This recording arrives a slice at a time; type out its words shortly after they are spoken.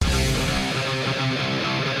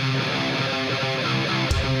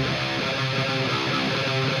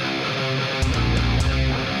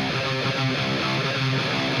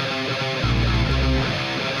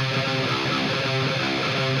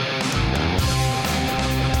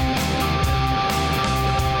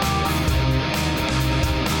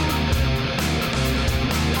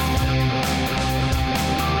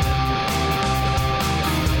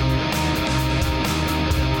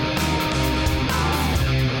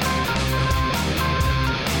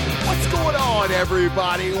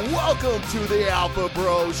everybody? Welcome to the Alpha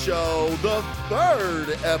Bro Show, the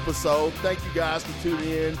third episode. Thank you guys for tuning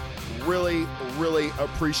in. Really, really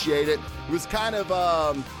appreciate it. It was kind of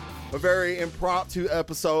a very impromptu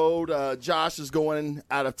episode. Josh is going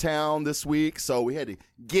out of town this week, so we had to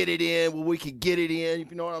get it in when we could get it in, if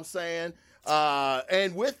you know what I'm saying.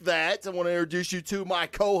 And with that, I want to introduce you to my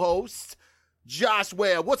co-host, Josh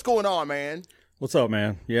Webb. What's going on, man? What's up,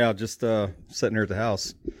 man? Yeah, just sitting here at the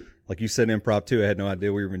house. Like you said, impromptu. I had no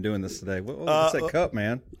idea we were even doing this today. What's that cup,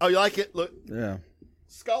 man? Oh, you like it? Look. Yeah.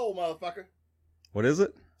 Skull, motherfucker. What is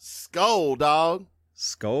it? Skull, dog.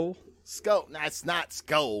 Skull? Skull. No, it's not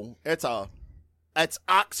skull. It's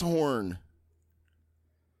ox horn.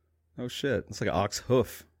 Oh, shit. It's like an ox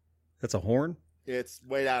hoof. That's a horn? It's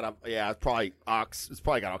way out of, it's probably ox. It's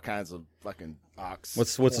probably got all kinds of fucking ox.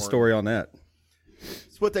 What's the story on that?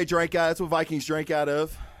 It's what they drank out. It's what Vikings drank out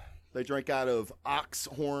of. They drank out of ox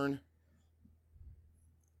horn.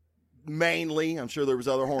 Mainly. I'm sure there was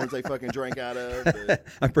other horns they fucking drank out of. But...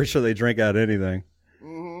 I'm pretty sure they drank out anything.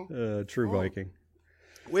 Mm-hmm. True Viking.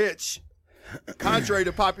 Which, contrary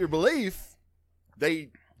to popular belief,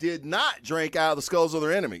 they did not drink out of the skulls of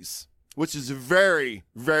their enemies, which is very,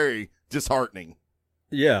 very disheartening.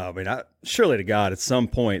 Yeah, I mean, surely to God, at some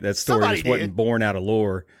point, that story Somebody just wasn't born out of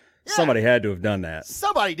lore. Yeah. Somebody had to have done that.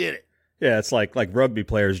 Somebody did it. Yeah, it's like rugby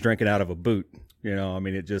players drinking out of a boot. You know, I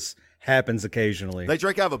mean, it just happens occasionally. They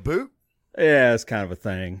drink out of a boot? Yeah, it's kind of a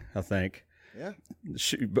thing, I think. Yeah.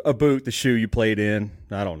 A boot, the shoe you played in.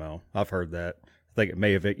 I don't know. I've heard that. I think it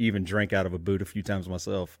may have even drank out of a boot a few times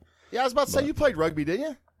myself. Yeah, I was about to say, you played rugby, didn't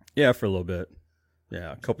you? Yeah, for a little bit.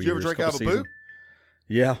 Yeah, a couple years. Did you ever drink out of a boot?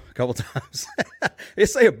 Yeah, a couple times. They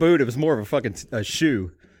say a boot, it was more of a fucking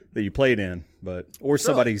shoe that you played in, or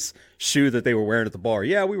somebody's shoe that they were wearing at the bar.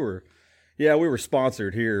 Yeah, we were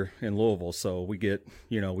sponsored here in Louisville, so we get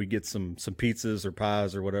some pizzas or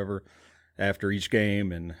pies or whatever after each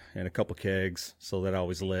game and a couple kegs. So that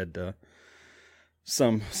always led to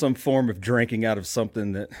some form of drinking out of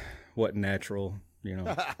something that wasn't natural, you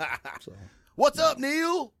know. So. What's up,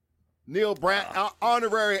 Neil? Neil Brandt,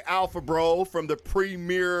 honorary Alpha Bro from the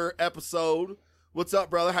premiere episode. What's up,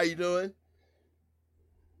 brother? How you doing?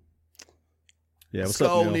 Yeah, what's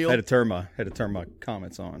up, Neil? Had to turn my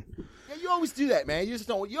comments on. Yeah, you always do that, man. You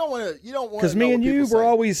don't want to. Because me and you, we're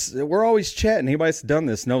always chatting. Anybody that's done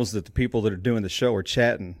this knows that the people that are doing the show are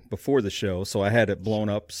chatting before the show. So I had it blown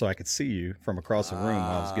up so I could see you from across the room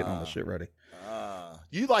while I was getting all the shit ready.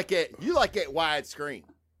 You like it widescreen.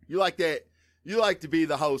 You like that. You like to be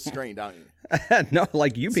the host screen, don't you? No,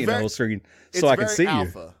 like you being the host screen so I can see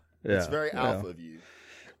alpha. You. Yeah, it's very alpha of you.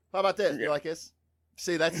 How about that? You like this?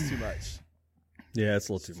 See, that's too much. Yeah, it's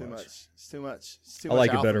a little too much. It's too much. I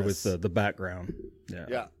like it better with the background.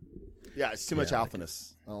 Yeah. Yeah, it's too much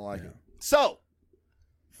alphaness. I don't like it. So,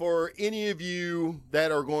 for any of you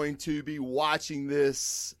that are going to be watching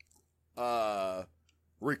this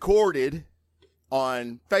recorded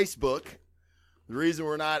on Facebook, the reason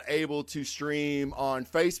we're not able to stream on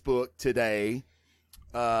Facebook today,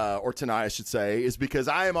 or tonight I should say, is because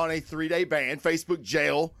I am on a 3-day ban, Facebook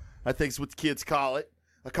jail, I think is what the kids call it.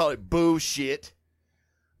 I call it bullshit.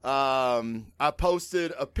 I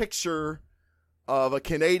posted a picture of a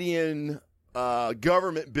Canadian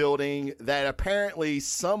government building that apparently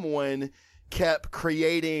someone kept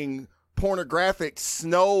creating pornographic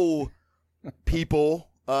snow people.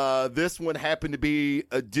 This one happened to be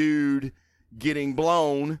a dude getting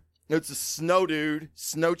blown. It's a snow dude,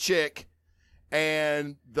 snow chick.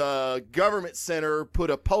 And the government center put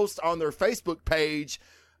a post on their Facebook page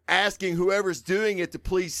asking whoever's doing it to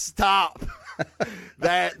please stop.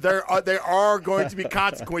 That there are going to be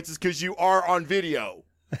consequences because you are on video.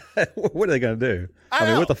 What are they going to do? I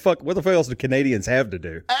mean, what the fuck else do Canadians have to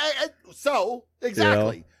do? So,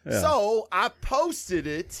 exactly. You know? Yeah. So, I posted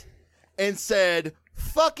it and said,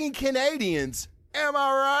 fucking Canadians, am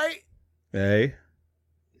I right?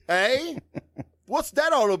 Hey? What's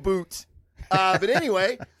that on a boot? But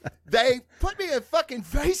anyway, they put me in fucking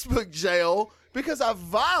Facebook jail because I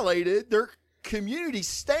violated their community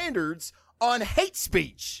standards on hate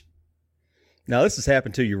speech. Now, this has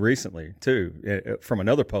happened to you recently, too, from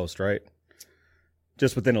another post, right?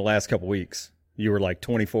 Just within the last couple weeks. You were like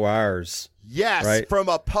 24 hours. Yes, right? From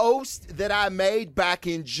a post that I made back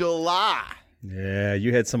in July. Yeah,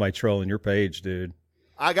 you had somebody trolling your page, dude.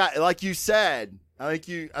 I got, like you said, I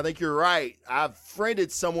think you're right. I've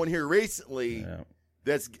friended someone here recently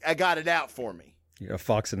I got it out for me. You got a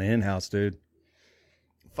fox in the hen house, dude.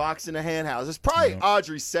 Fox in the hen house. It's probably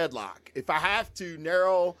Audrey Sedlock. If I have to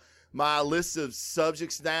narrow my list of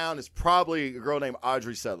subjects down, it's probably a girl named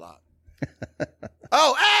Audrey Sedlock.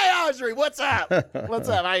 Oh, hey, Audrey, what's up? What's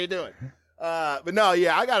up? How you doing? But no,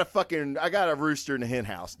 yeah, I got a rooster in the hen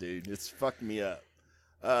house, dude. It's fucking me up.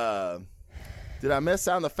 Did I miss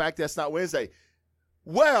out on the fact that's not Wednesday?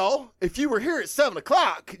 Well, if you were here at 7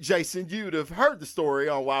 o'clock, Jason, you'd have heard the story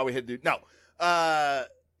on why we had to do. No.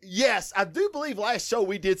 Yes, I do believe last show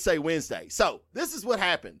we did say Wednesday. So this is what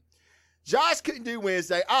happened. Josh couldn't do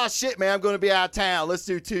Wednesday. Oh, shit, man, I'm going to be out of town. Let's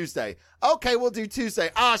do Tuesday. Okay, we'll do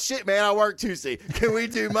Tuesday. Oh, shit, man, I work Tuesday. Can we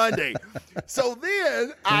do Monday? So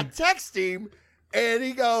then I text him, and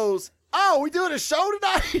he goes, oh, we doing a show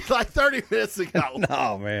tonight? Like 30 minutes ago.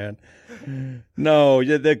 No, man. No,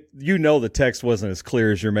 the text wasn't as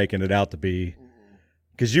clear as you're making it out to be.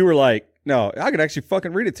 Because you were like, no, I could actually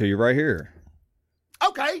fucking read it to you right here.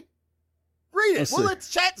 Okay. Read it. Let's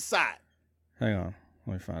chat the side. Hang on.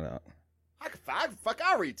 Let me find out.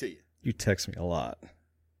 I'll read it to you. You text me a lot.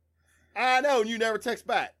 I know, and you never text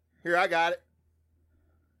back. Here, I got it.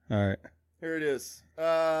 All right. Here it is.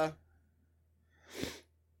 So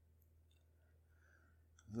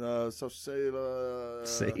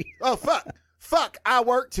see. Oh, fuck! I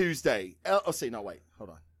work Tuesday. See, no, wait, hold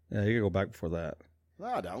on. Yeah, you can go back before that. No,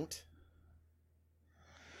 I don't.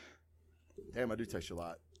 Damn, I do text you a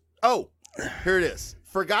lot. Oh, here it is.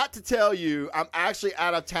 Forgot to tell you, I'm actually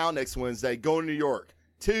out of town next Wednesday, going to New York.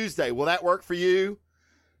 Tuesday, will that work for you?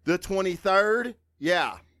 The 23rd?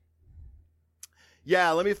 Yeah.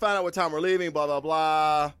 Yeah, let me find out what time we're leaving, blah, blah,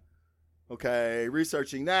 blah. Okay,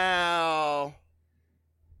 researching now.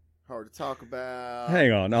 Hard to talk about.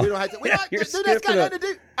 Hang on. No. We don't have to. That's got nothing to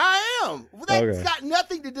do. I am. That's got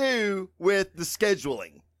nothing to do with the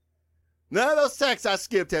scheduling. None of those texts I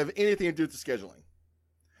skipped have anything to do with the scheduling.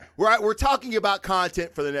 We're talking about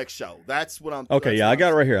content for the next show. That's what I'm. Okay, yeah, I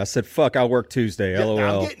got it right here. I said, "Fuck, I'll work Tuesday." Yeah, LOL.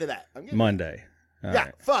 I'm getting to that. Monday. All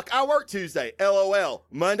right. Fuck, I work Tuesday. LOL.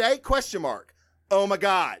 Monday? Question mark. Oh my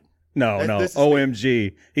God. No.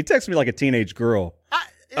 OMG. He texted me like a teenage girl.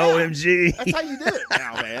 OMG. That's how you do it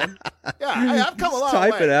now, man. Yeah, hey, I've come a long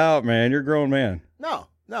way. Type it out, man. You're a grown man. No.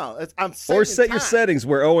 I'm or set time. your settings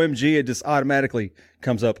where OMG it just automatically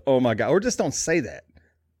comes up. Oh my God. Or just don't say that.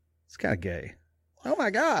 It's kind of gay. Oh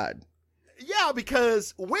my God. Yeah,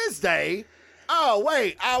 because Wednesday. Oh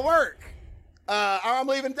wait, I work. I'm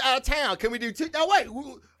leaving out of town. Can we do two? No wait.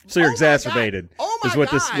 So you're exacerbated. Oh my is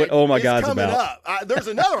what God. What oh my God's coming about. Up. There's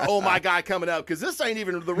another oh my God coming up because this ain't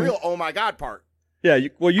even the real oh my God part. Yeah.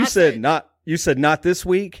 You said not this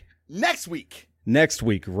week. Next week. Next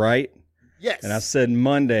week, right? Yes. And I said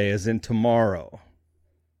Monday as in tomorrow.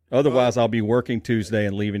 Otherwise, I'll be working Tuesday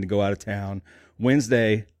and leaving to go out of town.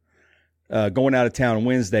 Wednesday, going out of town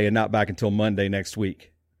Wednesday and not back until Monday next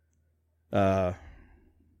week.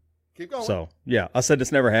 Keep going. So, yeah, I said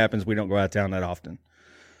this never happens. We don't go out of town that often.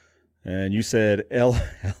 And you said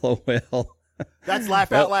LOL. That's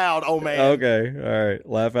laugh out loud, oh man. Okay, all right.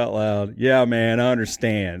 Laugh out loud. Yeah, man, I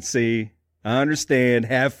understand. See, I understand.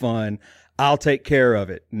 Have fun. I'll take care of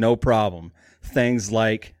it. No problem. Things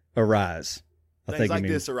like arise. Things like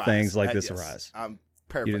this arise. Things like this arise. I'm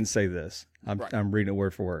paraphrasing. You didn't say this. I'm reading it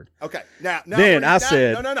word for word. Okay. Now then I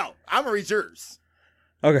said. No. I'm going to read yours.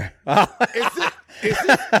 Okay. Is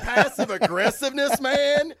this passive aggressiveness,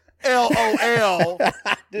 man? LOL.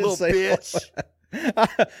 Little bitch.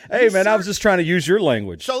 Hey, man, I was just trying to use your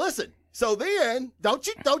language. So listen. So then, don't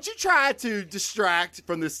you try to distract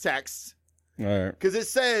from this text. All right. Because it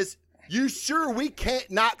says, you sure we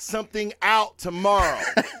can't knock something out tomorrow?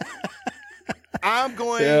 I'm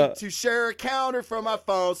going to share a calendar from my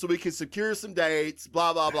phone so we can secure some dates,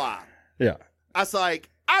 blah, blah, blah. Yeah. I was like,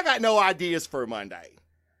 I got no ideas for Monday.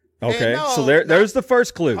 Okay, so there's the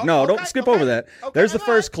first clue. No, don't skip over that. There's the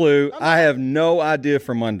first clue. I have no idea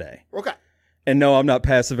for Monday. Okay. And no, I'm not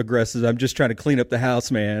passive aggressive. I'm just trying to clean up the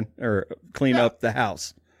house, man, or clean up the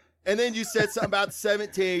house. And then you said something about the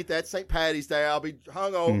 17th. That's St. Patty's Day. I'll be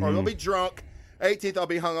hungover, or I'll be drunk. 18th, I'll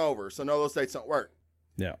be hungover. So no, those dates don't work.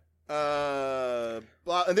 Yeah.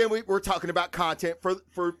 And then we're talking about content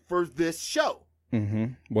for this show. Mm-hmm.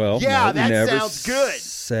 Well, yeah, no, that sounds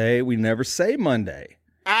good. We never say Monday.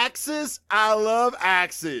 Axes, I love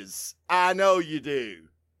axes. I know you do.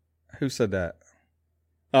 Who said that?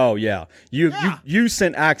 Oh yeah, you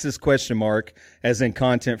sent axes ? As in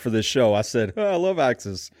content for this show. I said, I love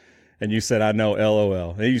axes, and you said I know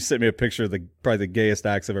LOL. And you sent me a picture of probably the gayest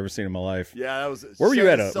axe I've ever seen in my life. Yeah, that was. Where were you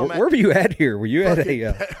at? Where were you at here? Were you at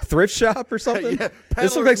a thrift shop or something? Yeah,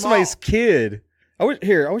 this looks like somebody's kid. I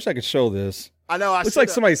wish I could show this. I know. Looks like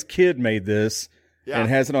somebody's kid made this. Yeah. And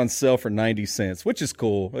has it on sale for 90 cents, which is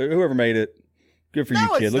cool. Whoever made it, good for you,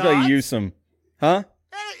 kid. Look like you used some, huh?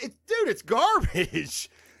 Dude, it's garbage.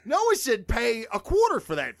 No one should pay $0.25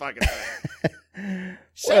 for that fucking thing.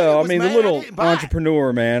 Well, I mean, the mad I little didn't buy it.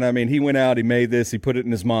 entrepreneur, man. I mean, he went out, he made this, he put it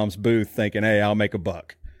in his mom's booth thinking, hey, I'll make a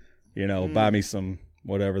buck. You know, buy me some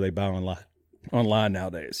whatever they buy online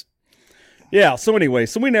nowadays. Yeah, so anyway,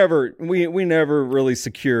 so we never really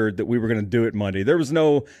secured that we were going to do it Monday. There was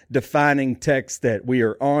no defining text that we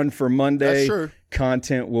are on for Monday. That's true.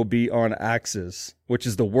 Content will be on Axis, which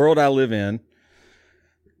is the world I live in.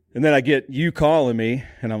 And then I get you calling me,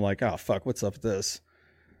 and I'm like, oh, fuck, what's up with this?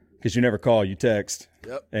 Because you never call, you text.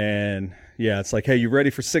 Yep. And, yeah, it's like, hey, you ready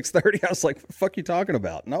for 6:30? I was like, what the fuck you talking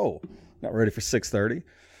about? No, not ready for 6:30.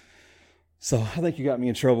 So I think you got me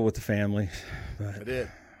in trouble with the family. But, I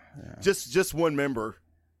did. Yeah. Just one member.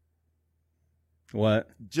 What?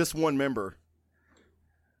 Just one member.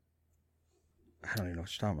 I don't even know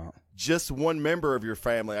what you're talking about. Just one member of your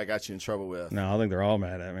family I got you in trouble with. No, I think they're all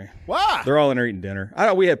mad at me. Why? They're all in there eating dinner. I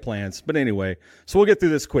know we had plans, but anyway. So we'll get through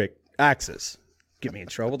this quick. Axis. Get me in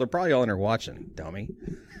trouble. They're probably all in there watching, dummy.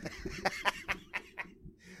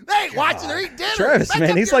 They ain't watching. They're eating dinner. Travis, Make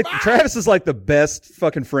man, up he's your like mind. Travis is like the best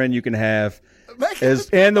fucking friend you can have, Make up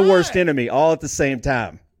as your and the mind. worst enemy, all at the same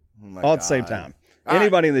time. Oh my All at the same God. time. All right.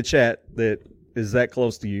 Anybody in the chat that is that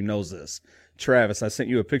close to you knows this. Travis, I sent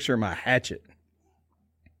you a picture of my hatchet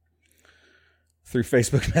through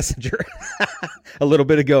Facebook Messenger a little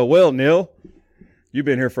bit ago. Well, Neil, you've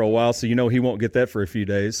been here for a while, so you know he won't get that for a few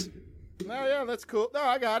days. No, yeah, that's cool. No,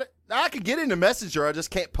 I got it. I can get into Messenger. I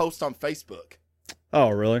just can't post on Facebook. Oh,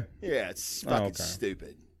 really? Yeah, it's fucking okay.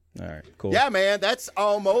 stupid. All right, cool. Yeah, man, that's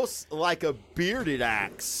almost like a bearded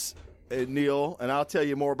axe, Neil, and I'll tell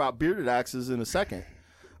you more about bearded axes in a second.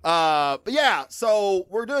 But yeah, so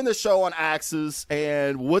we're doing this show on axes,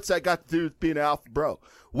 and what's that got to do with being an alpha bro?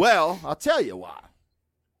 Well, I'll tell you why.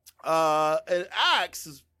 An axe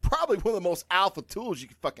is probably one of the most alpha tools you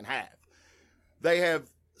can fucking have. They have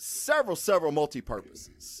several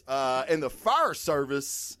multi-purposes. In the fire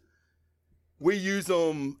service, we use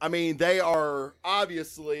them. I mean, they are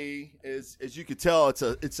obviously, as you can tell,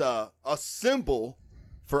 it's a symbol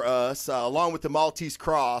for us, along with the Maltese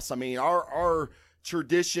cross. I mean, our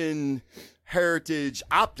tradition, heritage,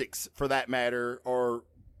 optics, for that matter, are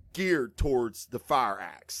geared towards the fire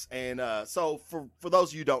axe. And so, for those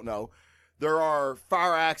of you who don't know, there are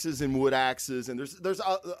fire axes and wood axes, and there's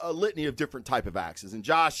a litany of different type of axes. And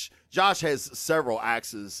Josh has several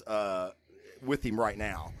axes with him right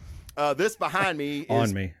now. This behind me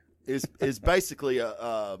is basically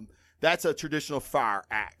that's a traditional fire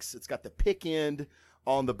axe. It's got the pick end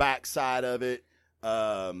on the back side of it.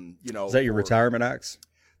 Is that your retirement axe?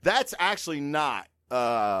 That's actually not.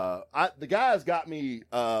 The guy's got me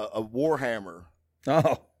a Warhammer.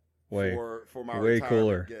 Oh, wait. For my way retirement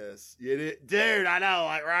cooler. guess. Dude, I know,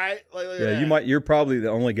 like, right? Like, look at Yeah, that. you're probably the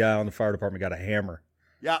only guy on the fire department got a hammer.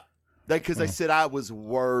 Yeah, because they said I was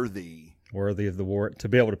worthy. Worthy of the war to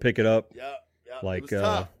be able to pick it up. Yeah. Like, it was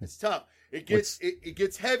tough. It's tough. It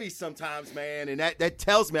gets heavy sometimes, man, and that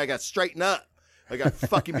tells me I got to straighten up. I got to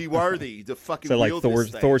fucking be worthy to fucking So like wield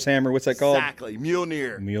this thing. Thor's hammer, what's that called? Exactly,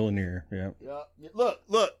 Mjolnir. Mjolnir, yeah. Yeah.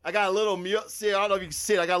 Look, I got a little see. I don't know if you can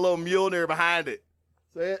see it. I got a little Mjolnir behind it.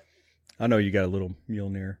 See it? I know you got a little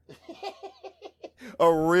Mjolnir.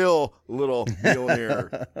 A real little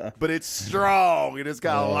Mjolnir, but it's strong and it's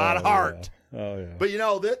got a lot of heart. Yeah. Oh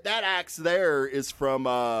yeah. But that axe there is from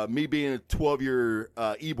me being a 12-year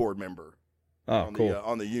e-board member. Oh, cool.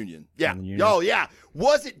 On the union. Yeah. On the union. Oh yeah.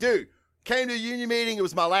 Was it, dude? Came to a union meeting. It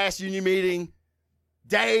was my last union meeting.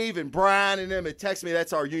 Dave and Brian and them had texted me.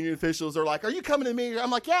 That's our union officials. They're like, "Are you coming to the meeting?"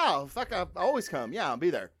 I'm like, "Yeah, fuck, I always come. Yeah, I'll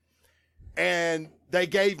be there." And they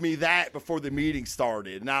gave me that before the meeting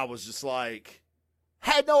started, and I was just like,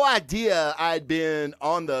 had no idea I'd been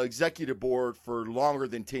on the executive board for longer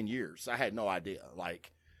than 10 years. I had no idea.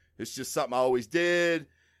 Like, it's just something I always did.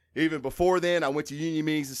 Even before then, I went to union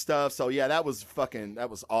meetings and stuff. So yeah, that was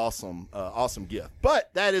awesome. Awesome gift.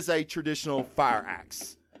 But that is a traditional fire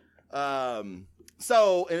axe.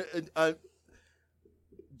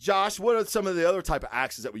 Josh, what are some of the other type of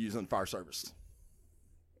axes that we use in the fire service?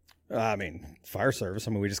 I mean, fire service.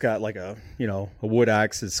 I mean, we just got like a wood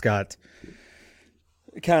axe. It's got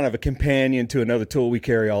kind of a companion to another tool we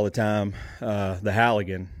carry all the time, the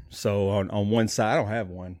Halligan. So on one side, I don't have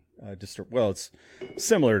one. It's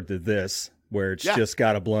similar to this, where it's just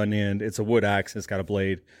got a blunt end. It's a wood axe. It's got a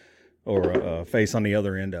blade or a face on the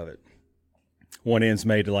other end of it. One end's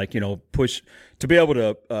made to push, to be able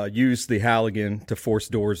to use the Halligan to force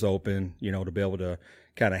doors open, to be able to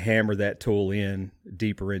kind of hammer that tool in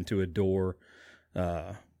deeper into a door.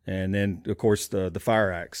 And then, of course, the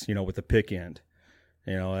fire axe, with the pick end.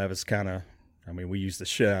 That was kind of, we use the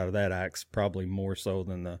shit out of that axe, probably more so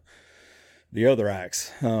than the other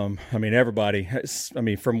axe. I mean, everybody. I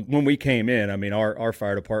mean, from when we came in, I mean, our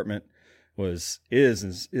fire department is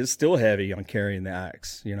still heavy on carrying the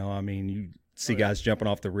axe. You know, I mean, you see guys jumping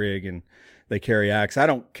off the rig and they carry axe. I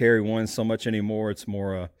don't carry one so much anymore. It's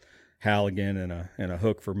more a Halligan and a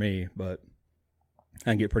hook for me, but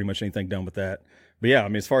I can get pretty much anything done with that. But yeah, I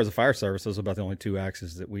mean, as far as the fire service, those are about the only 2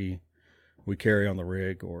 axes that we carry on the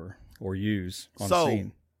rig or use on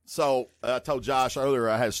scene. So I told Josh earlier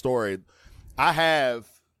I had a story. I have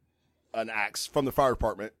an axe from the fire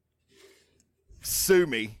department. Sue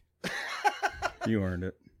me. You earned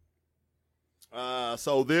it.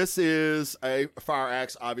 So this is a fire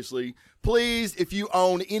axe, obviously. Please, if you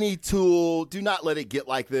own any tool, do not let it get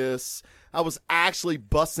like this. I was actually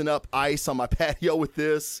busting up ice on my patio with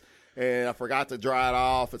this, and I forgot to dry it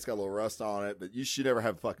off. It's got a little rust on it, but you should never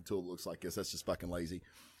have a fucking tool that looks like this. That's just fucking lazy.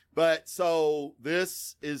 But so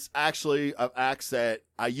this is actually an axe that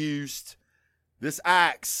I used. This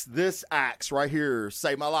axe right here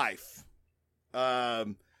saved my life.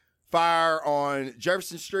 Fire on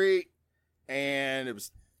Jefferson Street, and it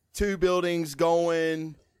was 2 buildings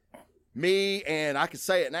going. Me and I can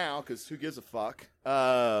say it now because who gives a fuck?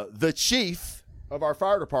 The chief of our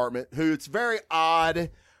fire department, who it's very odd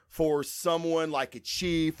for someone like a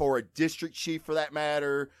chief or a district chief for that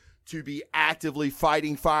matter to be actively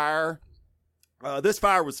fighting fire. This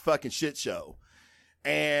fire was fucking shit show.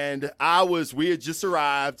 And we had just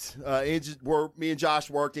arrived, me and Josh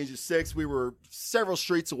worked Engine 6. We were several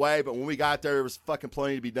streets away, but when we got there was fucking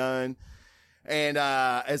plenty to be done. And,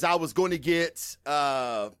 as I was going to get,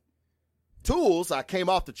 tools, I came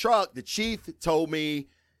off the truck. The chief told me,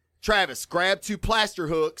 Travis, grab 2 plaster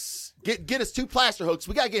hooks. Get us 2 plaster hooks.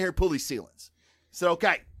 We got to get here and pull these ceilings. I said,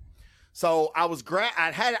 okay. So I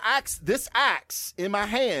had this axe in my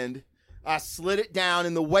hand. I slid it down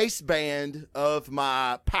in the waistband of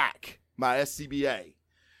my pack, my SCBA.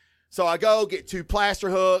 So I go get 2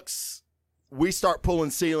 plaster hooks. We start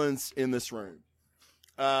pulling ceilings in this room.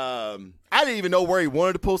 I didn't even know where he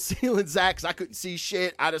wanted to pull ceilings at because I couldn't see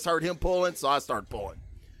shit. I just heard him pulling, so I started pulling.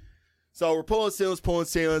 So we're pulling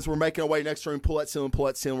ceilings. We're making our way next room, pull that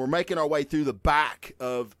ceiling. We're making our way through the back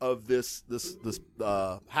of this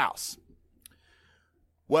house.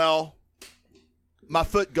 Well, my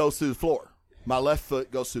foot goes through the floor. My left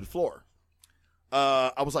foot goes through the floor.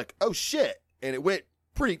 I was like, oh shit. And it went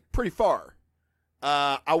pretty far.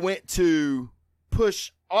 I went to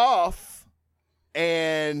push off,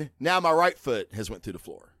 and now my right foot has went through the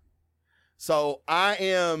floor. So I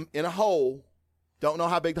am in a hole. Don't know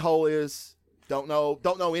how big the hole is. Don't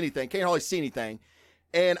know anything. Can't hardly see anything.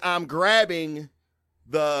 And I'm grabbing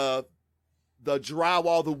the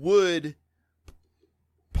drywall, the wood,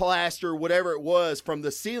 plaster, whatever it was from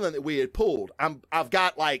the ceiling that we had pulled. I've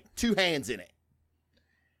got like 2 hands in it.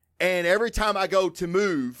 And every time I go to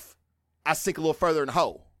move, I sink a little further in the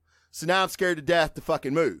hole. So now I'm scared to death to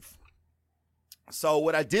fucking move. So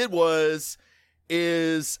what I did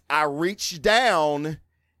is I reached down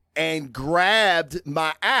and grabbed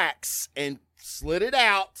my axe and slid it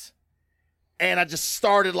out. And I just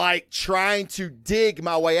started like trying to dig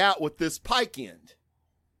my way out with this pike end.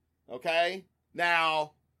 Okay.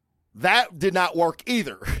 Now that did not work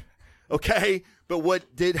either. Okay. But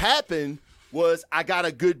what did happen was I got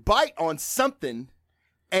a good bite on something,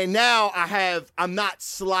 and now I'm not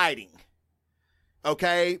sliding.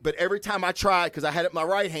 Okay. But every time I tried, because I had it in my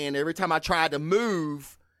right hand, every time I tried to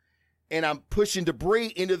move and I'm pushing debris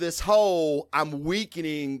into this hole, I'm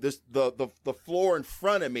weakening the floor in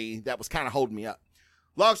front of me that was kind of holding me up.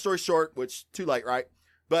 Long story short, which too late, right?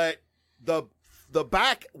 But the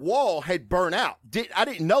back wall had burned out. I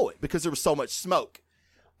didn't know it because there was so much smoke.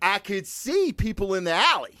 I could see people in the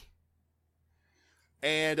alley.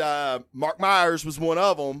 And Mark Myers was one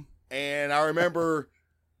of them. And I remember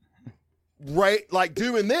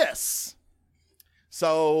doing this.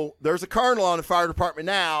 So there's a colonel on the fire department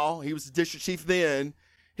now. He was the district chief then.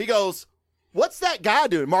 He goes, "What's that guy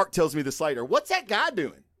doing?" Mark tells me this later. "What's that guy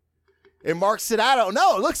doing?" And Mark said, "I don't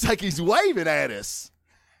know. It looks like he's waving at us."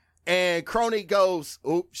 And Crony goes,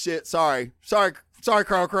 "Oh, shit, sorry,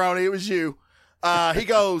 Colonel Crony, it was you." He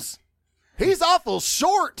goes, "He's awful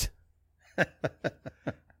short."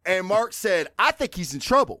 And Mark said, "I think he's in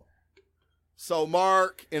trouble." So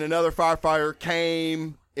Mark and another firefighter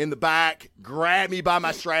came in the back, grabbed me by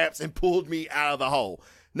my straps, and pulled me out of the hole.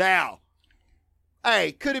 Now,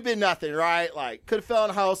 hey, could have been nothing, right? Like, could have fell in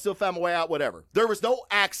the hole, still found my way out, whatever. There was no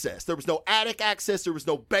access. There was no attic access. There was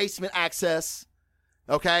no basement access.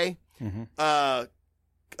 Okay?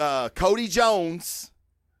 Mm-hmm. Cody Jones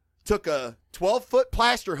took a 12-foot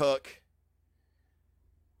plaster hook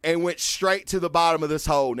and went straight to the bottom of this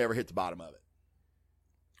hole, never hit the bottom of it.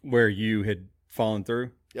 where you had fallen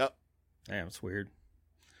through. Yep. Damn, it's weird.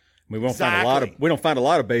 We don't find a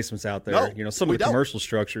lot of basements out there. No, you know, some of the commercial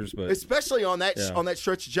structures, but especially on that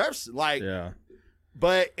stretch of Jefferson. Like,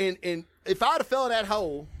 but in if I'd have fell in that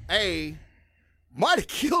hole, might have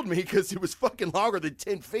killed me because it was fucking longer than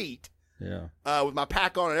 10 feet. Yeah. With my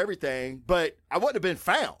pack on and everything, but I wouldn't have been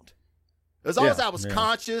found. As long as I was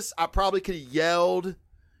conscious, I probably could have yelled.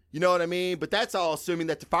 You know what I mean? But that's all assuming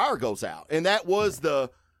that the fire goes out, and that was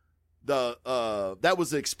that was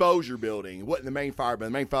the exposure building. It wasn't the main fire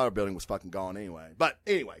building. The main fire building was fucking gone anyway. But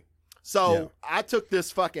anyway, so I took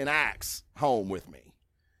this fucking axe home with me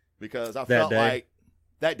because I felt like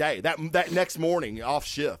that next morning off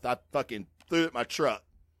shift, I fucking threw it in my truck.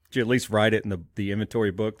 Did you at least write it in the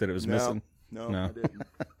inventory book that it was missing? No, I didn't.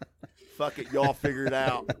 Fuck it, y'all figure it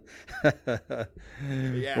out.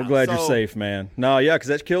 We're glad you're safe, man. No, yeah, because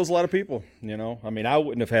that kills a lot of people. You know, I mean, I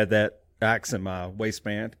wouldn't have had that axe in my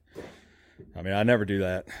waistband. I mean, I never do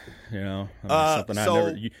that. You know, something I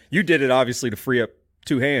never. You did it obviously to free up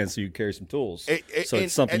two hands so you could carry some tools. So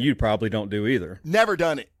it's something you probably don't do either. Never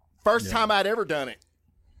done it. First time I'd ever done it.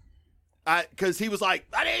 Because he was like,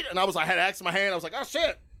 I need it, and I was like, I had an axe in my hand. I was like, oh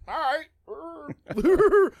shit. All right,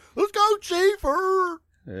 let's go, Chief. You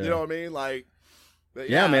know what I mean? Like,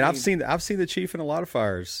 yeah, man. I've seen the Chief in a lot of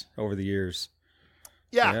fires over the years.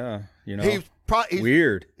 Yeah, you know, he's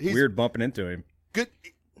weird bumping into him. Good,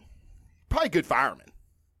 probably good fireman.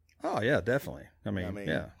 Oh yeah, definitely. I mean,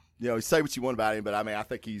 yeah. You know, say what you want about him, but I mean,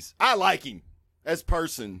 I like him as a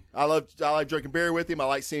person. I like drinking beer with him. I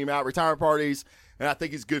like seeing him out at retirement parties, and I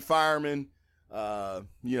think he's a good fireman.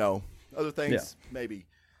 You know, other things maybe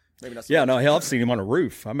not. So much. Hell, I've seen him on a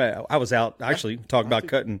roof. I was out actually talking about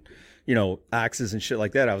cutting, you know, axes and shit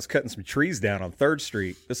like that. I was cutting some trees down on 3rd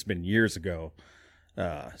Street. This has been years ago.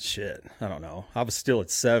 Shit, I don't know. I was still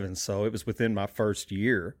at 7, so it was within my first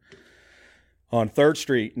year on 3rd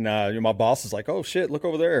Street. And my boss was like, "Oh shit, look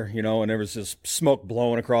over there," you know. And there was just smoke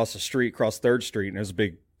blowing across the street, across 3rd Street, and there was a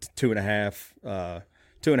big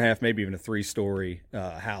 2.5, maybe even a 3-story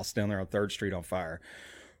house down there on 3rd Street on fire.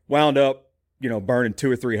 Wound up, you know, burning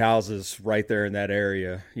 2 or 3 houses right there in that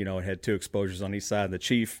area. You know, it had 2 exposures on each side. And the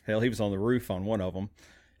chief, hell, he was on the roof on one of them.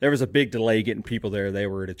 There was a big delay getting people there. They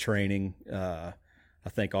were at a training, I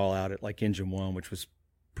think all out at like Engine 1, which was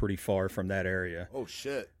pretty far from that area. Oh,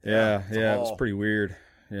 shit. Yeah, it was pretty weird.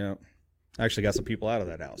 Yeah. I actually got some people out of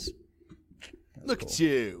that house. Look at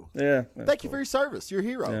you. Yeah. Thank you for your service. You're a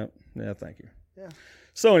hero. Yeah, thank you. Yeah.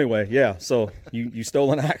 So anyway, so you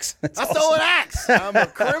stole an axe. I stole an axe. I'm a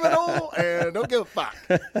criminal and don't give a fuck.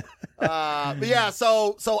 But yeah,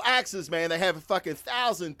 so axes, man, they have a fucking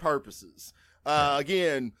 1,000 purposes.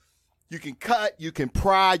 Again, you can cut, you can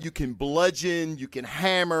pry, you can bludgeon, you can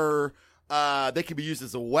hammer. They can be used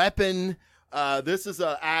as a weapon. This is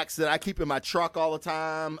an axe that I keep in my truck all the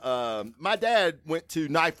time. My dad went to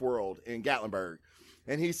Knife World in Gatlinburg.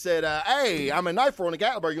 And he said, hey, I'm a Knife World in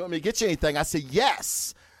Gatlinburg. You want me to get you anything? I said,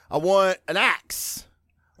 yes. I want an axe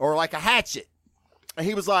or like a hatchet. And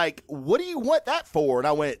he was like, what do you want that for? And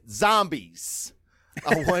I went, zombies.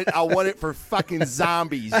 I want it for fucking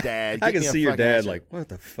zombies, Dad. I can see your dad like, what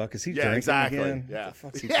the fuck is he drinking again? Yeah,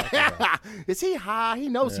 what the fuck's he talking about? Is he high? He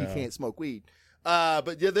knows he can't smoke weed.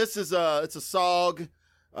 But yeah, this is it's a SOG.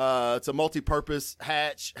 It's a multi-purpose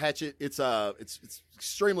hatchet. It's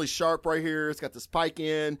extremely sharp right here. It's got this pike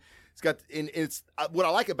in. It's what I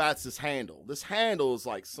like about it's this handle. This handle is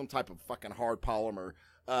like some type of fucking hard polymer.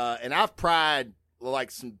 And I've pried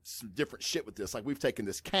like some different shit with this. Like we've taken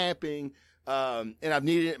this camping. And I've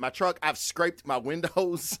needed it in my truck. I've scraped my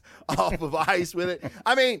windows off of ice with it.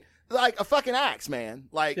 I mean, like a fucking axe, man.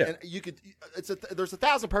 Like, and you could. There's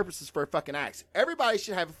 1,000 purposes for a fucking axe. Everybody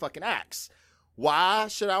should have a fucking axe. Why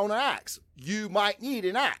should I own an axe? You might need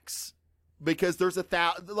an axe because there's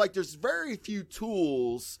there's very few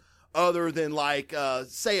tools other than like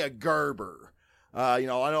say a Gerber. I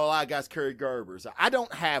know a lot of guys carry Gerbers. I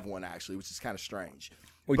don't have one actually, which is kind of strange.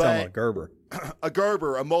 What are you talking about, Gerber? A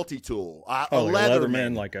Gerber, a multi-tool. A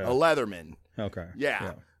Leatherman, like a Leatherman. Okay.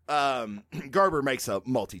 Yeah. Gerber makes a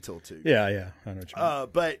multi-tool too. Yeah. I know what you mean.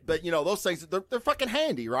 But those things, they're fucking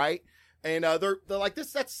handy, right? And they're like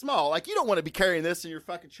this. That's small. Like you don't want to be carrying this in your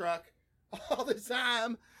fucking truck all the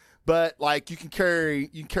time. But like you can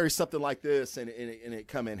carry something like this and it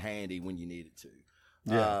come in handy when you need it to.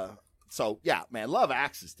 Yeah. So yeah, man, love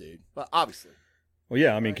axes, dude. But obviously. Well,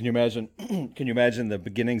 yeah. I mean, can you imagine? Can you imagine the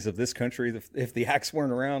beginnings of this country if the axe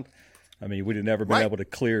weren't around? I mean, we'd have never been able to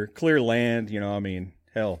clear land. I mean,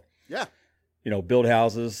 hell. Yeah. Build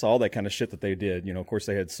houses, all that kind of shit that they did. Of course,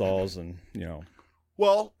 they had saws and.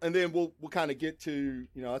 Well, and then we'll kind of get to,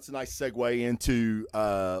 that's a nice segue into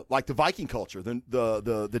like the Viking culture,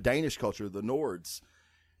 the Danish culture, the Nords.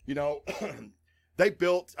 They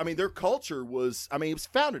built. I mean, their culture was. I mean, it was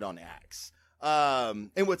founded on the axe. And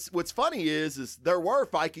what's funny is there were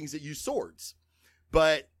Vikings that used swords,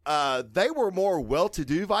 but they were more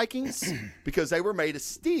well-to-do Vikings because they were made of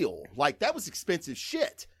steel. Like, that was expensive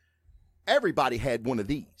shit. Everybody had one of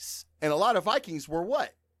these, and a lot of Vikings were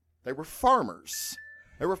what? They were farmers.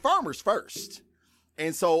 They were farmers first.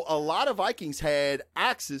 And so a lot of Vikings had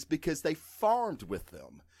axes because they farmed with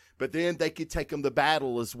them, but then they could take them to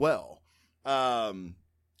battle as well. And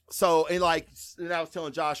I was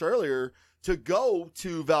telling Josh earlier, to go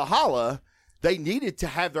to Valhalla, they needed to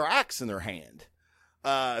have their axe in their hand.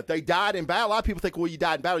 If they died in battle, a lot of people think, well, you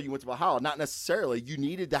died in battle, you went to Valhalla. Not necessarily. You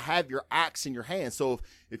needed to have your axe in your hand. So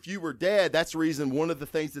if you were dead, that's the reason one of the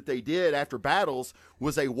things that they did after battles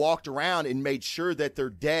was they walked around and made sure that their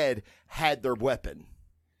dead had their weapon.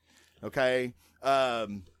 Okay? Well,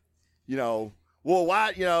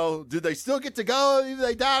 why, did they still get to go if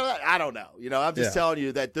they died? I don't know. I'm just telling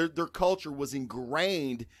you that their culture was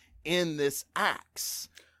ingrained in this axe.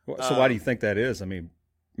 So why do you think that is? I mean,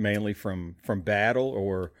 mainly from battle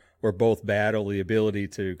or both battle, the ability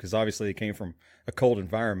to, because obviously they came from a cold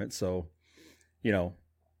environment, so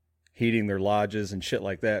heating their lodges and shit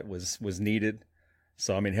like that was needed.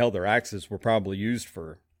 So I mean, hell, their axes were probably used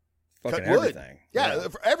for fucking everything. Yeah,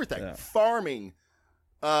 for everything. Yeah. Farming,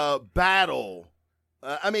 battle.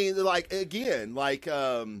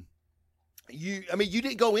 You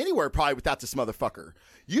didn't go anywhere probably without this motherfucker.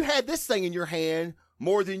 You had this thing in your hand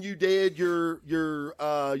more than you did your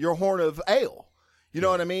horn of ale. You know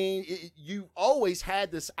what I mean? You always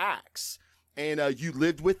had this axe, and you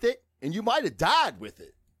lived with it, and you might have died with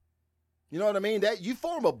it. You know what I mean? That you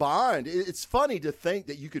form a bond. It's funny to think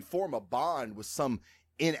that you could form a bond with some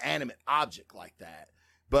inanimate object like that,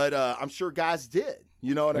 but I'm sure guys did.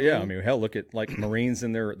 You know what I mean? Yeah, I mean, hell, look at like Marines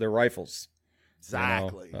and their rifles.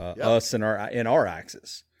 Exactly. Us and our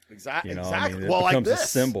axes. Exactly. Exactly. I mean, it becomes like this. A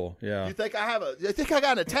symbol. Yeah. You think I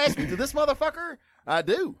got an attachment to this motherfucker? I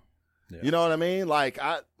do. Yeah. You know what I mean? Like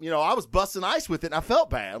I was busting ice with it and I felt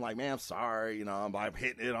bad. I'm like, man, I'm sorry. I'm like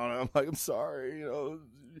hitting it on it. I'm like, I'm sorry. You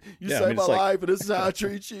saved my life and this is how I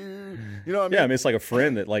treat you. You know what I mean? Yeah, I mean, it's like a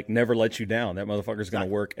friend that like never lets you down. That motherfucker's going to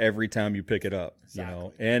work every time you pick it up,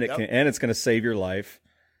 exactly. And it's going to save your life,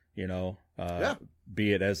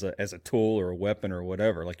 be it as a tool or a weapon or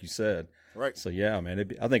whatever, like you said. Right. So yeah, man,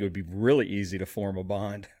 I think it would be really easy to form a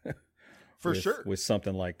bond. For sure. With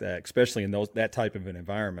something like that, especially in that type of an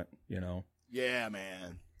environment, Yeah,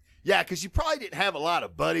 man. Yeah, because you probably didn't have a lot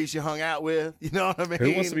of buddies you hung out with. You know what I mean?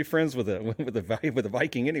 Who wants to be friends with a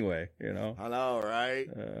Viking anyway? I know, right?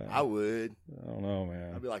 I would. I don't know,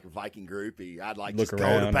 man. I'd be like a Viking groupie. I'd like look just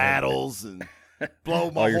around, go to battles and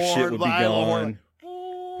blow my all your horn. shit would be gone.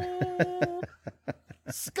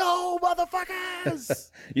 Skull, motherfuckers!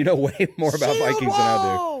 You know way more about Shield Vikings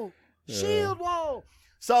wall! than I do. Shield wall.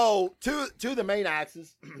 So two of the main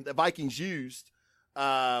axes that Vikings used.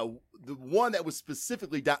 The one that was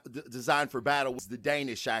specifically designed for battle was the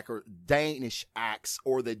Danish axe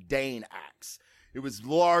or the Dane axe. It was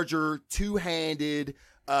larger, two-handed,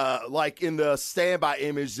 like in the standby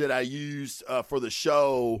image that I used for the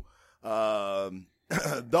show.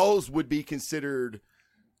 Those would be considered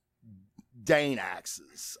Dane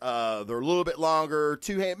axes. They're a little bit longer,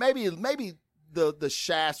 two-hand. Maybe the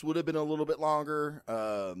shafts would have been a little bit longer.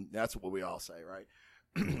 That's what we all say, right?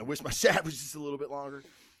 I wish my shaft was just a little bit longer.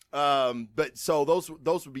 But so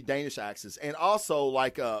those would be Danish axes. And also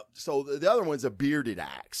so the other one's a bearded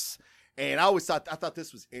axe. And I thought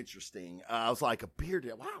this was interesting. I was like, a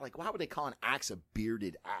bearded, wow, like why would they call an axe a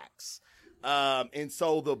bearded axe? And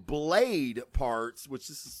so the blade parts, which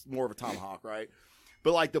this is more of a tomahawk, right?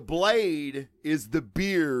 But like the blade is the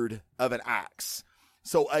beard of an axe.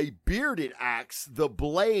 So a bearded axe, the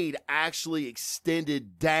blade actually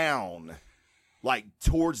extended down like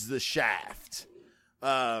towards the shaft.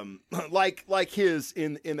 Like his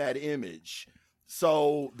in that image.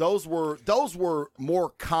 So those were more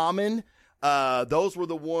common. Those were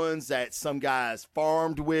the ones that some guys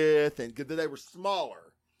farmed with, and they were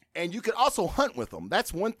smaller. And you could also hunt with them.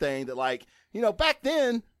 That's one thing that back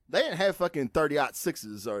then they didn't have fucking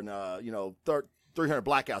 30-06s or 300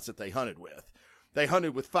 blackouts that they hunted with. They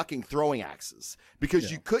hunted with fucking throwing axes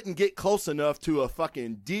because you couldn't get close enough to a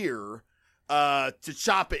fucking deer to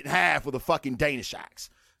chop it in half with a fucking Danish axe.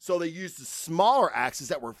 So they used the smaller axes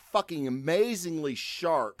that were fucking amazingly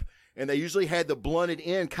sharp, and they usually had the blunted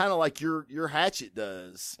end kind of like your hatchet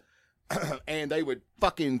does. And they would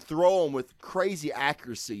fucking throw them with crazy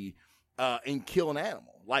accuracy and kill an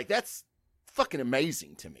animal. Like, that's fucking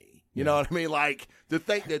amazing to me. You know what I mean? Like, to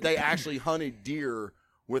think that they actually hunted deer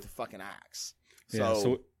with a fucking axe.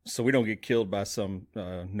 So we don't get killed by some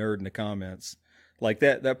nerd in the comments. Like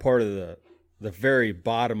that part of the very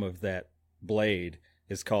bottom of that blade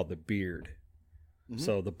is called the beard. Mm-hmm.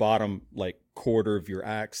 So the bottom like quarter of your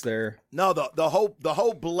axe there. No, the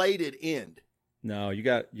whole bladed end. No, you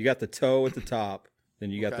got the toe at the top, then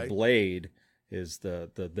you got the blade is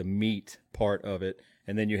the meat part of it,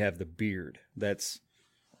 and then you have the beard. That's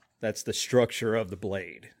the structure of the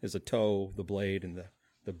blade. Is a toe, the blade, and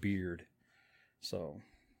the beard. So,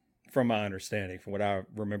 from my understanding, from what I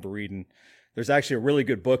remember reading, there's actually a really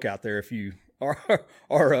good book out there. If you are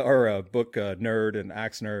a book nerd and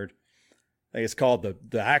axe nerd, I think it's called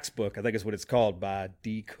the Axe Book. I think is what it's called, by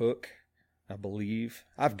D. Cook, I believe.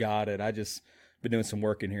 I've got it. I just been doing some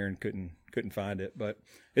work in here and couldn't find it, but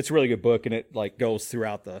it's a really good book, and it like goes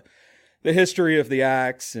throughout the history of the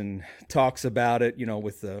axe and talks about it,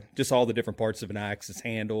 with just all the different parts of an axe, its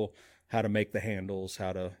handle, how to make the handles,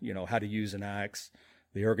 how to use an axe,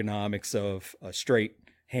 the ergonomics of a straight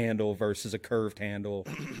handle versus a curved handle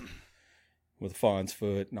with a fawn's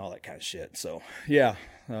foot and all that kind of shit. So yeah,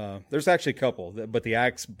 there's actually a couple, but the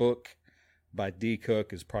Axe Book by D.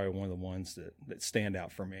 Cook is probably one of the ones that stand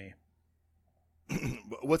out for me.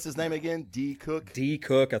 What's his name again? D. Cook? D.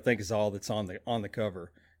 Cook, I think, is all that's on the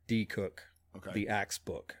cover. D. Cook. Okay. The Axe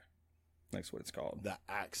Book. That's what it's called. The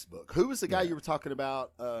Axe Book. Who was the guy you were talking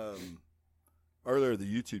about earlier, the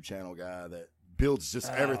YouTube channel guy that builds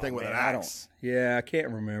just everything with an axe? I can't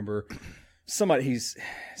remember.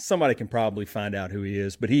 Somebody can probably find out who he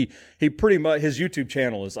is, but he pretty much, his YouTube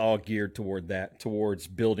channel is all geared towards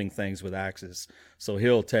building things with axes. So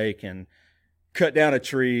he'll take and cut down a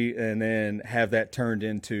tree and then have that turned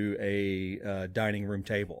into a dining room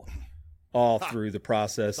table, all through the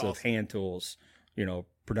process of hand tools.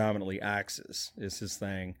 Predominantly axes is his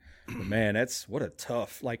thing. But man, that's what a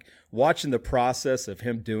tough, like, watching the process of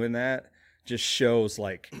him doing that just shows,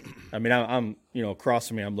 like, I mean, I'm across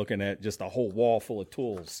from me, I'm looking at just a whole wall full of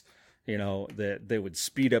tools, that they would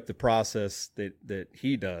speed up the process that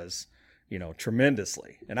he does,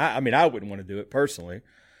 tremendously. And I wouldn't want to do it personally,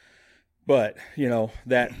 but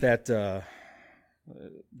the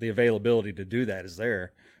availability to do that is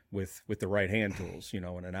there with the right hand tools, and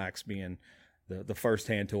an axe being the first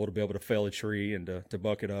hand tool to be able to fell a tree and to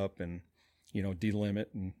buck it up and, delimit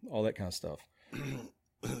and all that kind of stuff.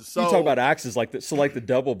 So you talk about axes like that. So like the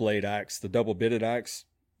double blade axe, the double bitted axe,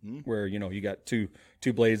 where, you got two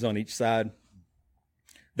blades on each side.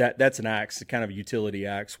 That's an axe, kind of a utility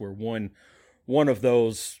axe, where one of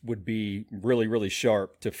those would be really, really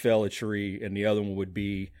sharp to fell a tree, and the other one would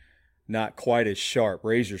be not quite as sharp,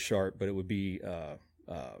 razor sharp, but it would be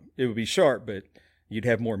sharp, but you'd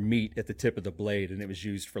have more meat at the tip of the blade, and it was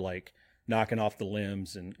used for like knocking off the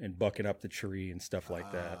limbs and bucking up the tree and stuff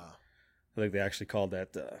like that. I think they actually called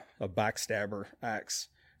that a backstabber axe,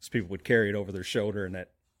 so people would carry it over their shoulder, and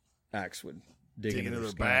that axe would dig into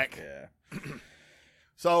their back. Yeah.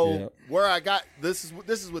 So where I got this is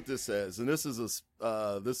what this says, and this is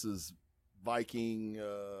Viking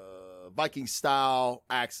style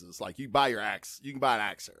axes. Like, you buy your axe, you can buy an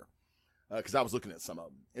axe here, because I was looking at some of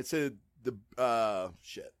them. It said that's not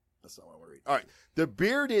what I want to read. All right, the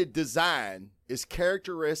bearded design is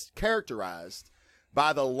characterized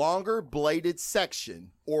by the longer bladed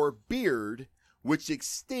section or beard, which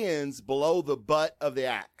extends below the butt of the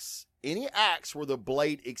axe. Any axe where the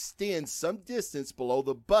blade extends some distance below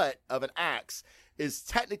the butt of an axe is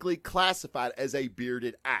technically classified as a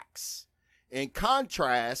bearded axe, in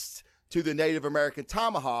contrast to the Native American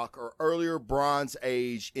tomahawk or earlier Bronze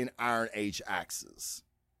Age and Iron Age axes.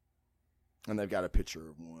 And they've got a picture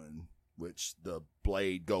of one, which the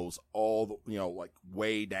blade goes all the, like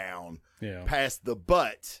way down past the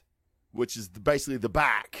butt, which is basically the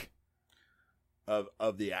back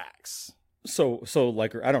of the axe. So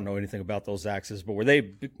like, I don't know anything about those axes, but were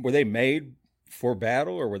they made for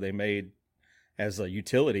battle, or were they made as a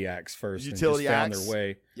utility axe first? Utility and just axe. Found their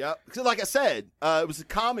way. Yep. Because like I said, it was a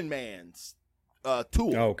common man's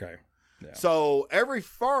tool. Oh, okay. Yeah. So every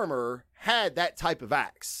farmer had that type of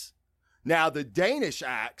axe. Now the Danish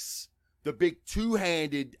axe, the big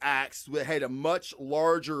two-handed axe, had a much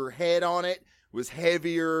larger head on it, was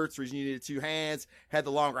heavier. It's the reason you needed two hands. Had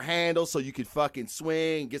the longer handle so you could fucking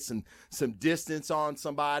swing, get some distance on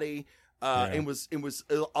somebody. And was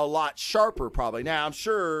a lot sharper probably. Now I'm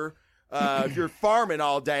sure if you're farming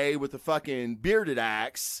all day with a fucking bearded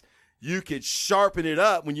axe, you could sharpen it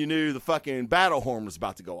up when you knew the fucking battle horn was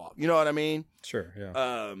about to go off. You know what I mean? Sure,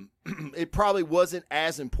 yeah. It probably wasn't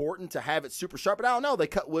as important to have it super sharp, but I don't know. They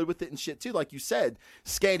cut wood with it and shit too. Like you said,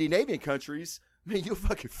 Scandinavian countries, man, you'll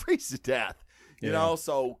fucking freeze to death. You know,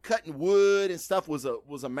 so cutting wood and stuff was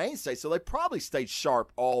a mainstay. So they probably stayed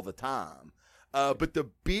sharp all the time. But the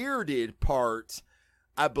bearded part,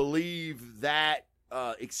 I believe that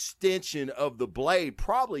extension of the blade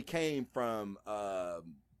probably came from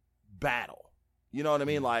battle. You know what I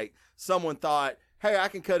mean? Like someone thought, hey, I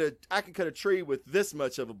can cut a tree with this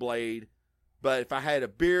much of a blade, but if I had a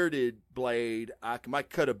bearded blade, I might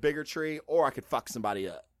cut a bigger tree, or I could fuck somebody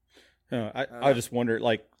up. I just wonder,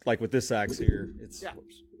 like with this axe here, it's. Yeah.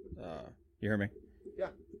 Whoops, you hear me? Yeah.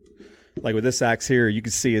 Like with this axe here, you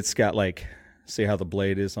can see it's got see how the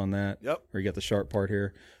blade is on that. Yep. Or you got the sharp part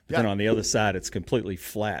here, but then on the other side, it's completely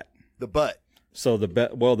flat. The butt. So the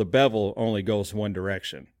bevel only goes one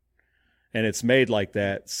direction, and it's made like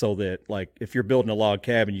that so that like if you're building a log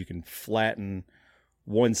cabin, you can flatten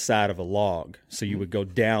one side of a log. So you would go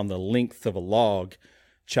down the length of a log,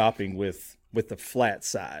 chopping with the flat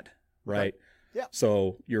side. Right. Yeah.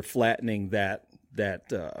 So you're flattening that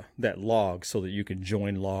log so that you can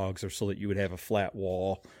join logs, or so that you would have a flat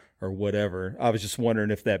wall or whatever. I was just wondering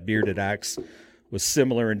if that bearded axe was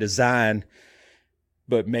similar in design,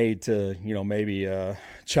 but made to maybe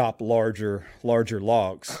chop larger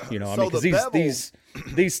logs. I mean, because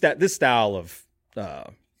this style of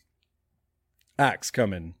axe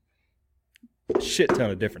come in a shit ton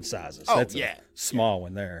of different sizes. Oh, That's yeah. a small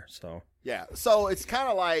one there. So yeah. So it's kind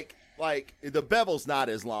of like the bevel's not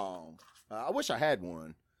as long. I wish I had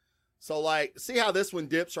one. So like, see how this one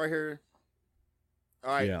dips right here?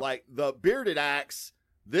 All right. Yeah. Like the bearded axe,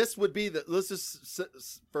 this would be let's just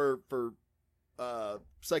for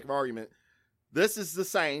sake of argument, this is the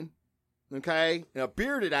same. Okay. Now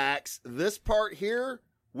bearded axe, this part here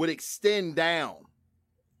would extend down.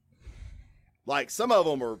 Like some of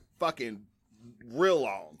them are fucking real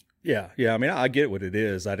long. Yeah. I mean, I get what it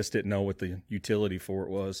is. I just didn't know what the utility for it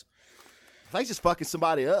was. I think just fucking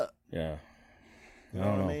somebody up. Yeah. You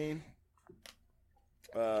know what I mean?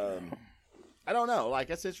 I don't know. Like,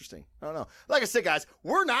 that's interesting. I don't know. Like I said, guys,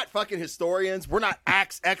 we're not fucking historians. We're not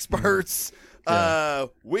axe experts. Yeah.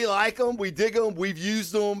 We like them. We dig them. We've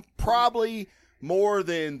used them probably more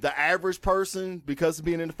than the average person because of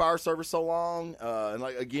being in the fire service so long. And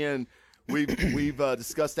like, again, we've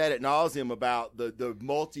discussed that at nauseum about the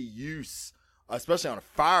multi-use, especially on a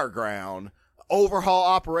fire ground, overhaul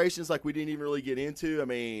operations like we didn't even really get into. I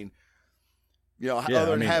mean, other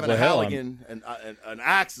than having a Halligan, an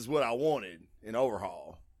axe is what I wanted in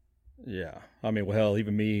overhaul. Yeah. I mean, well, hell,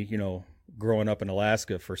 even me, growing up in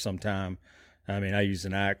Alaska for some time, I mean, I used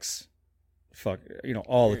an axe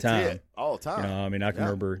all the time. All the time. I mean, I can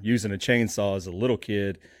remember using a chainsaw as a little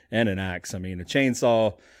kid and an axe. I mean, a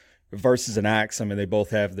chainsaw versus an axe, I mean, they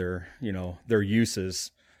both have their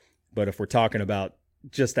uses. But if we're talking about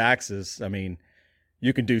just axes, I mean,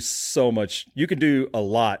 you can do so much. You can do a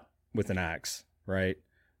lot with an axe, right?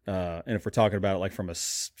 And if we're talking about it like from a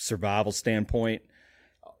survival standpoint,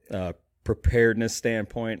 preparedness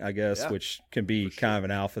standpoint, I guess, which can be kind of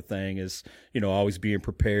an alpha thing, is, always being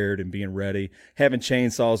prepared and being ready. Having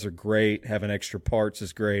chainsaws are great. Having extra parts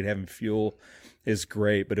is great. Having fuel is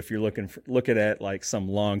great. But if you're looking at like some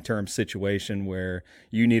long-term situation where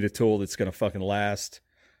you need a tool that's going to fucking last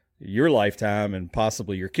your lifetime and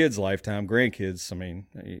possibly your kids' lifetime, grandkids, I mean,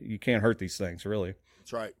 you can't hurt these things, really.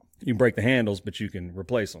 That's right. You can break the handles, but you can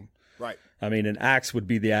replace them. Right. I mean, an axe would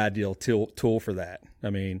be the ideal tool for that.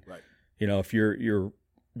 I mean, right. If you're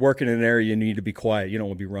working in an area, you need to be quiet. You don't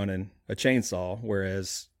want to be running a chainsaw,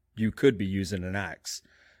 whereas you could be using an axe.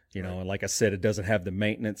 And like I said, it doesn't have the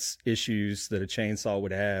maintenance issues that a chainsaw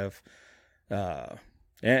would have.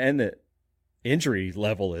 And the injury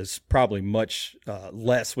level is probably much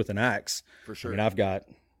less with an axe. For sure. I mean, I've got,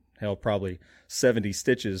 probably 70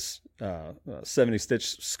 stitch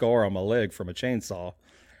scar on my leg from a chainsaw,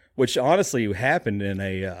 which honestly happened in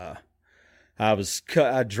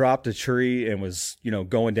I dropped a tree and was,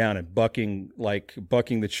 going down and bucking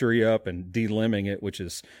the tree up and delimbing it, which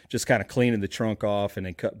is just kind of cleaning the trunk off and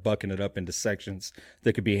then bucking it up into sections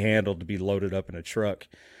that could be handled to be loaded up in a truck.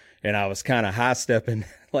 And I was kind of high stepping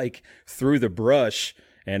through the brush.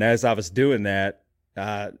 And as I was doing that,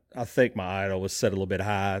 I think my idle was set a little bit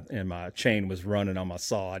high and my chain was running on my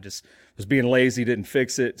saw. I just was being lazy, didn't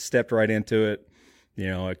fix it, stepped right into it.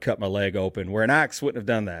 It cut my leg open, where an axe wouldn't have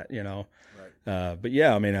done that, Right. But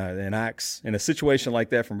yeah, I mean, an axe in a situation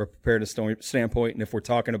like that from a preparedness standpoint, and if we're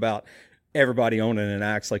talking about everybody owning an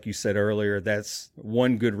axe, like you said earlier, that's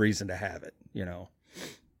one good reason to have it,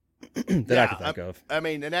 that I can think of. I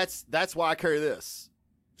mean, and that's why I carry this,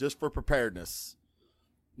 just for preparedness.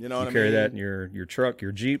 You know what I mean? Carry that in your truck,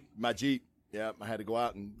 your Jeep. My Jeep. Yeah, I had to go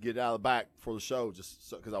out and get it out of the back for the show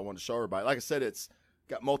just because I wanted to show everybody. Like I said, it's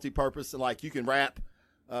got multi-purpose, and like you can wrap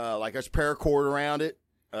like there's paracord around it.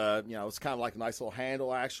 It's kind of like a nice little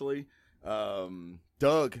handle actually.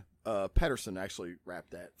 Doug Pedersen actually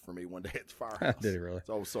wrapped that for me one day at the firehouse. Did he really? It's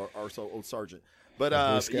old sergeant. But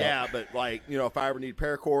but like if I ever need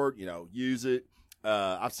paracord, use it.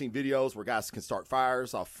 I've seen videos where guys can start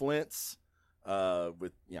fires off flints.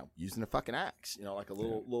 With using a fucking axe, like a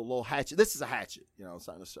little hatchet. This is a hatchet, it's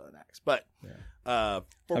not necessarily an axe, but for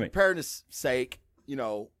preparedness sake,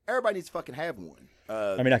 everybody needs to fucking have one.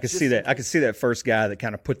 I could see that. I could see that first guy that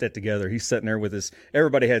kind of put that together. He's sitting there with his.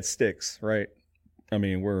 Everybody had sticks, right? I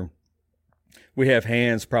mean, we have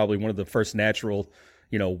hands. Probably one of the first natural,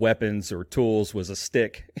 weapons or tools was a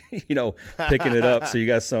stick. Picking it up. So you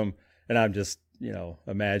got some, and I'm just.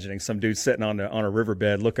 Imagining some dude sitting on a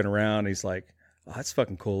riverbed looking around. He's like, oh, that's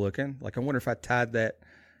fucking cool looking. Like, I wonder if I tied that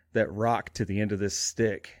rock to the end of this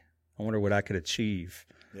stick. I wonder what I could achieve.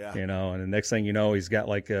 Yeah. And the next thing you know, he's got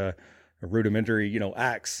like a rudimentary,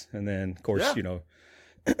 axe. And then, of course,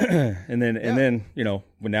 and then,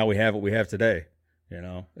 when now we have what we have today.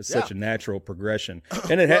 It's such a natural progression.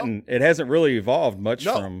 And it hasn't really evolved much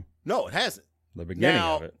from. No, it hasn't. The beginning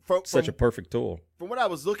of it. Such a perfect tool. From what I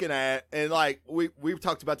was looking at, and like we've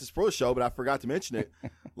talked about this before the show, but I forgot to mention it.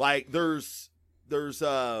 Like there's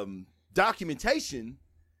documentation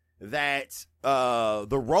that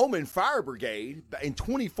the Roman fire brigade in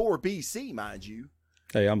 24 BC, mind you.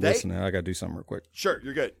 Hey, I'm listening. I got to do something real quick. Sure,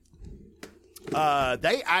 you're good.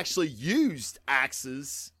 They actually used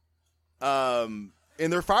axes in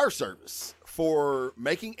their fire service for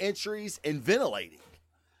making entries and ventilating.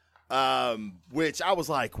 Which I was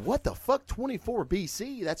like, what the fuck, 24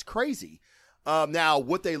 BC? That's crazy. Now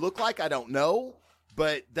what they look like, I don't know,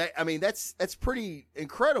 but that's pretty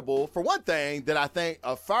incredible. For one thing, that I think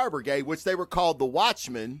a fire brigade, which they were called the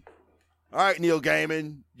Watchmen. All right, Neil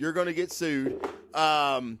Gaiman, you're going to get sued.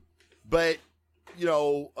 But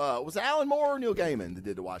was it Alan Moore or Neil Gaiman that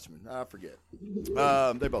did the Watchmen? I forget.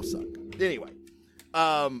 They both suck. Anyway,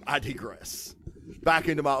 I digress. Back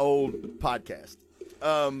into my old podcast.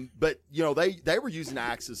 But they were using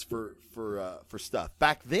axes for stuff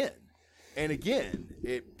back then, and again,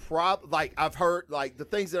 I've heard like the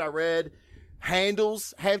things that I read,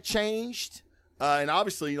 handles have changed, and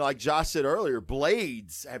obviously, like Josh said earlier,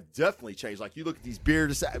 blades have definitely changed. Like you look at these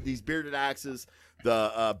bearded axes,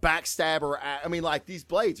 the backstabber. I mean, like these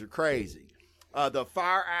blades are crazy. The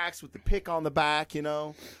fire axe with the pick on the back,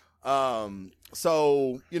 Oh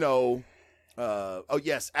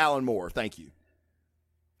yes, Alan Moore. Thank you.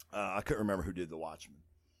 I couldn't remember who did the Watchmen.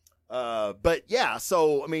 But yeah,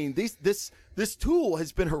 so I mean, this tool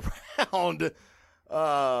has been around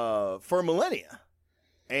for millennia,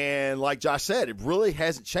 and like Josh said, it really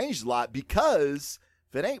hasn't changed a lot because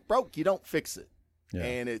if it ain't broke, you don't fix it. Yeah.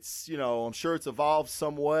 And it's I'm sure it's evolved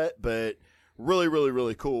somewhat, but really, really,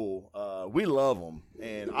 really cool. We love them,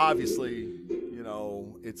 and obviously,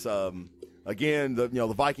 it's again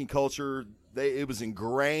the Viking culture. It was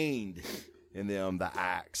ingrained in them, the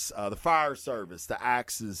axe, the fire service, the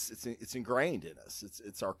axe it's ingrained in us.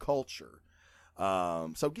 It's our culture.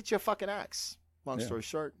 So get you a fucking axe. Long story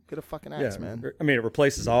short, get a fucking axe, man. I mean, it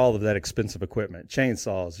replaces all of that expensive equipment,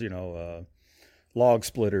 chainsaws, log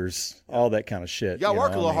splitters, all that kind of shit. You gotta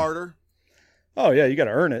work a little harder. Oh yeah, you got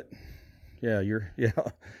to earn it. Yeah,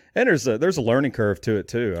 and there's a learning curve to it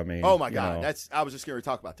too. I mean, oh my god, I was just going to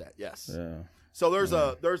talk about that. Yes. Yeah. So there's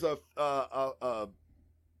a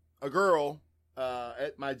girl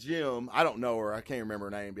at my gym. I don't know her. I can't remember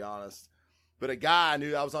her name, to be honest. But a guy I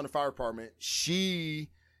knew, I was on the fire department. She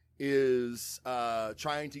is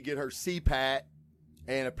trying to get her CPAT.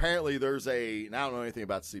 And apparently there's and I don't know anything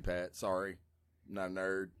about CPAT. Sorry. I'm not a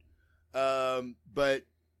nerd. But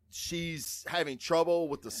she's having trouble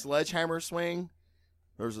with the sledgehammer swing.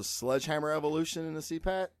 There's a sledgehammer evolution in the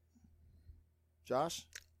CPAT. Josh?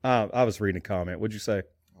 I was reading a comment. What'd you say?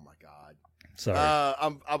 Sorry.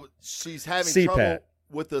 She's having trouble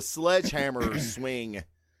with the sledgehammer swing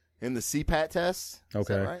in the CPAT test.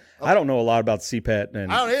 Okay. Right? Okay. I don't know a lot about CPAT.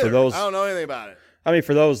 And I don't either. I don't know anything about it. I mean,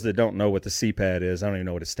 for those that don't know what the CPAT is, I don't even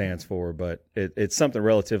know what it stands for, but it's something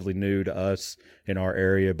relatively new to us in our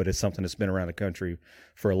area, but it's something that's been around the country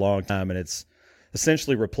for a long time, and it's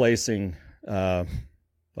essentially replacing, I'll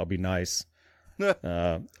be nice,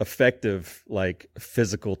 effective, like,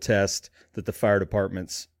 physical test that the fire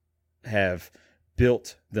departments have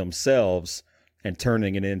built themselves and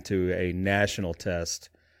turning it into a national test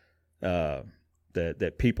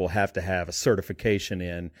that people have to have a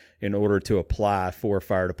certification in order to apply for a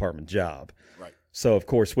fire department job. Right. So, of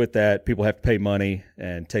course, with that, people have to pay money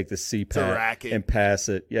and take the CPAT and pass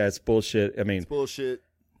it. Yeah, it's bullshit. I mean, it's bullshit.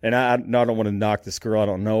 And I don't want to knock this girl. I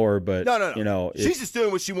don't know her, but no. You know, she's just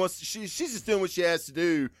doing what she wants. She's just doing what she has to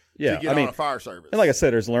do to get on a fire service. And like I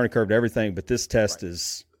said, there's a learning curve to everything, but this test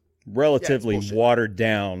is relatively watered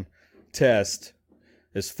down test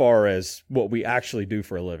as far as what we actually do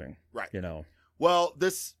for a living. Right. You know. Well,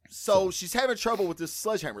 she's having trouble with this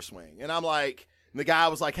sledgehammer swing, and I'm like, and the guy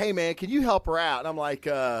was like, "Hey man, can you help her out?" And I'm like,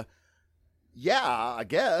 "Yeah, I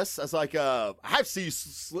guess." I was like, "I have to see you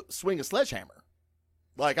swing a sledgehammer.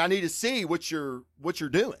 Like, I need to see what you're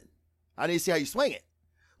doing. I need to see how you swing it.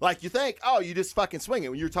 Like, you think, oh, you just fucking swing it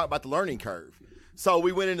when you're talking about the learning curve." So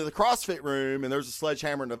we went into the CrossFit room, and there's a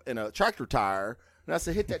sledgehammer and a tractor tire, and I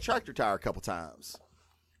said, "Hit that tractor tire a couple times."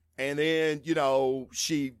 And then,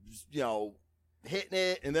 she, hitting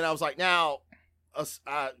it, and then I was like, now,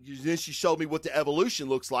 then she showed me what the evolution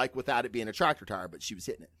looks like without it being a tractor tire, but she was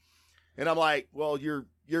hitting it. And I'm like, well, you're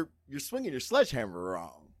swinging your sledgehammer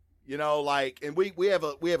wrong. And we have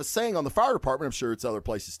a saying on the fire department. I'm sure it's other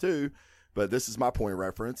places too, but this is my point of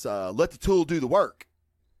reference. Let the tool do the work.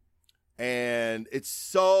 And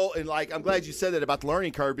I'm glad you said that about the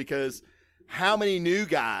learning curve, because how many new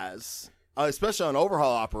guys, especially on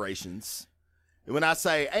overhaul operations, and when I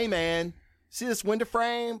say, "Hey man, see this window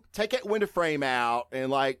frame? Take that window frame out." And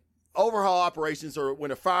like overhaul operations, or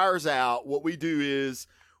when a fire's out, what we do is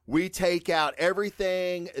we take out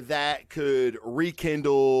everything that could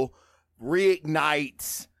rekindle,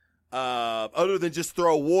 reignite, other than just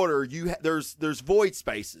throw water. There's void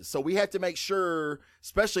spaces, so we have to make sure,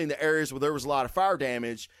 especially in the areas where there was a lot of fire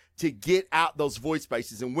damage, to get out those void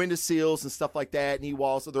spaces, and window seals and stuff like that, knee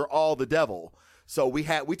walls. So they're all the devil. So we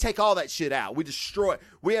take all that shit out. We destroy it.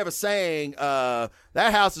 We have a saying, that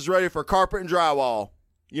house is ready for carpet and drywall.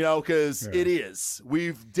 Because it is.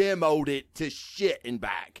 We've demoed it to shit and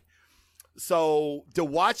back. So to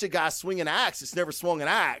watch a guy swing an axe, it's never swung an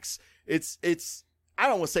axe. It's. I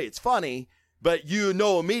don't want to say it's funny, but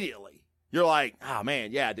immediately. You're like, oh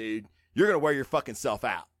man, yeah, dude, you're gonna wear your fucking self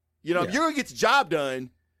out. You're gonna get the job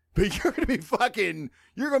done, but you're gonna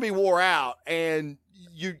be wore out, and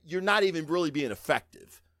you're not even really being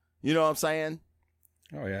effective. You know what I'm saying?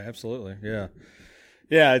 Oh yeah, absolutely, yeah.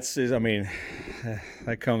 Yeah, I mean,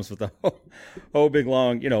 that comes with the whole big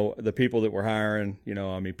long, the people that we're hiring,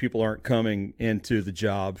 I mean, people aren't coming into the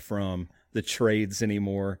job from the trades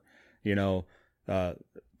anymore.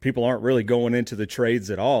 People aren't really going into the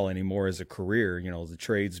trades at all anymore as a career, the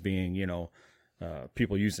trades being,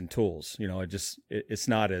 people using tools, it's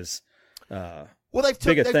not as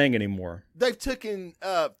big a thing anymore. They've taken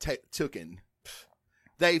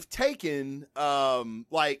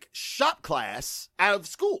like shop class out of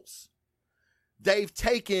schools. They've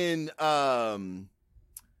taken what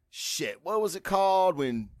was it called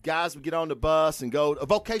when guys would get on the bus and go not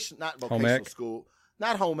vocational school,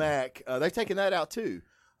 not home ec. They've taken that out too.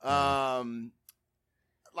 Like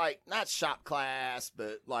not shop class,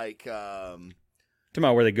 but like talking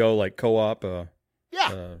about where they go like co-op, kind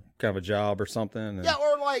of a job or something. And,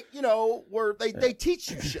 or like where they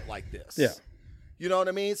teach you shit like this. Yeah. You know what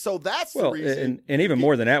I mean? So that's the reason. And even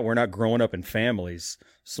more than that, we're not growing up in families.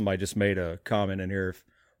 Somebody just made a comment in here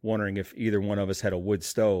wondering if either one of us had a wood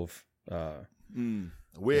stove.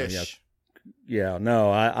 Wish. Yeah,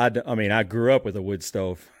 no, I mean, I grew up with a wood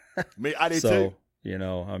stove. I did too.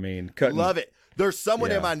 I mean, love it. There's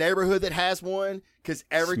someone in my neighborhood that has one, because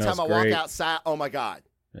every time I walk outside, oh my God.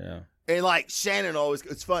 Yeah. And like Shannon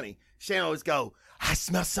it's funny. Shannon always go, "I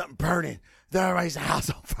smell something burning. There is a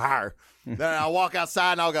house on fire." Then I'll walk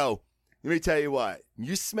outside and I'll go, "Let me tell you what,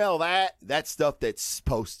 you smell that? That's stuff that's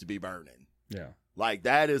supposed to be burning." Yeah. Like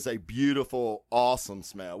that is a beautiful, awesome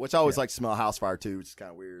smell, which I always like to smell house fire too, which is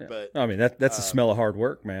kind of weird. Yeah. But I mean, that's the smell of hard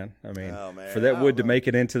work, man. I mean, for that wood to make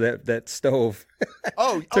it into that stove,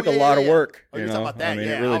 took a lot of work. You're talking about that? I mean,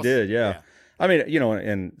 it really did. Yeah. I mean,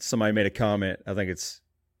 and somebody made a comment. I think it's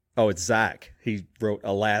Zach. He wrote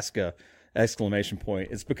Alaska ! It's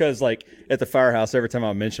because like at the firehouse, every time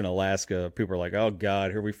I mention Alaska, people are like, "Oh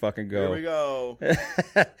God, here we fucking go." Here we go.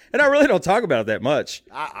 And I really don't talk about it that much.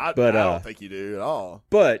 I don't think you do at all.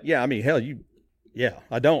 But yeah, I mean, hell,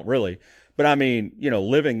 I don't really. But I mean,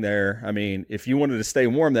 living there, I mean, if you wanted to stay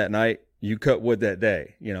warm that night, you cut wood that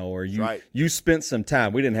day, or you spent some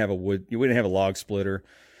time. We didn't have a log splitter.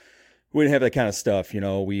 We didn't have that kind of stuff, We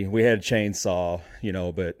had a chainsaw,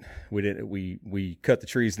 but we didn't. We cut the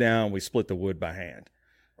trees down. We split the wood by hand,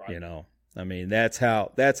 I mean, that's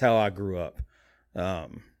how I grew up.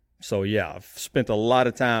 So yeah, I've spent a lot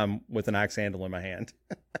of time with an axe handle in my hand.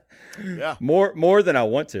 Yeah. More than I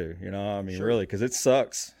want to, you know. I mean, Sure. really, because it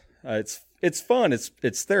sucks. It's fun.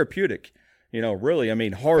 It's therapeutic. You know, really. I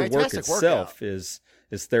mean, hard work Fantastic itself is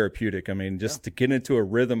therapeutic. I mean, just to get into a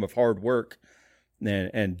rhythm of hard work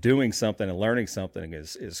and doing something and learning something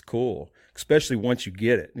is cool, especially once you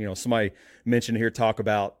get it. You know, somebody mentioned here talk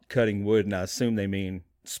about cutting wood, and I assume they mean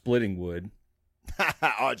splitting wood.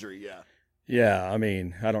 Audrey, yeah. Yeah, I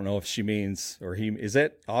mean, I don't know if she means or he is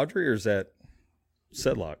that Audrey or is that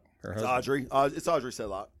Sedlock? Her It's husband? Audrey. It's Audrey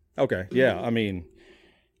Sedlock. Okay, yeah, I mean,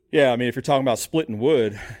 if you're talking about splitting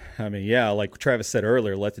wood, I mean, yeah, like Travis said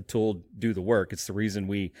earlier, let the tool do the work. It's the reason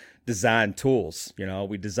we design tools. You know,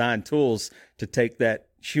 we design tools to take that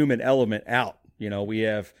human element out. You know, we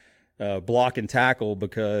have block and tackle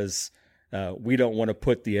because we don't want to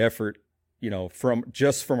put the effort, you know, from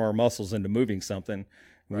our muscles into moving something.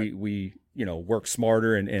 Right. We you know, work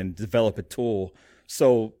smarter and develop a tool.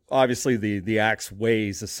 So obviously the axe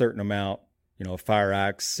weighs a certain amount, you know, a fire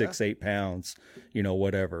axe, 6-8 pounds, you know,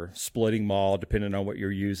 whatever, splitting maul, depending on what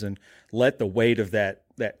you're using. Let the weight of that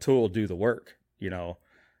tool do the work, you know,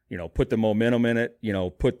 put the momentum in it, you know,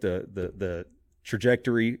 put the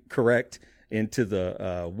trajectory correct into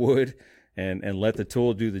the wood and let the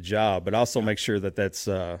tool do the job, but also make sure that that's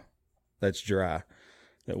dry.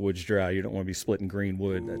 That wood's dry. You don't want to be splitting green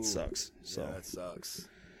wood. That sucks. So yeah, that sucks.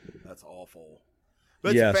 That's awful.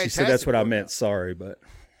 But yeah, she said that's what I meant. Sorry, but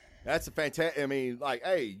that's a fantastic. I mean, like,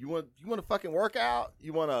 hey, you want to fucking work out?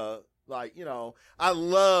 You want to, like, you know, I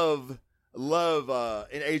love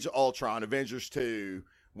in Age of Ultron, Avengers 2,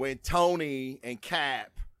 when Tony and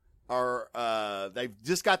Cap are they've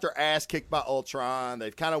just got their ass kicked by Ultron.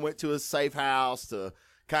 They've kind of went to a safe house to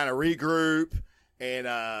kind of regroup, and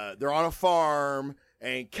they're on a farm.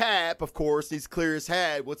 And Cap, of course, he's clear his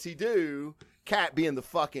head. What's he do? Cap being the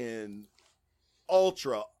fucking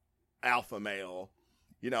ultra alpha male,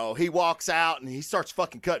 you know, he walks out and he starts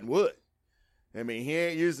fucking cutting wood. I mean, he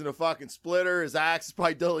ain't using a fucking splitter. His axe is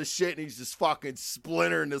probably dull as shit, and he's just fucking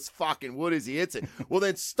splintering this fucking wood as he hits it. Well,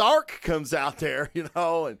 then Stark comes out there, you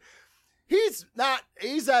know, and he's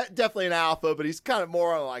definitely an alpha, but he's kind of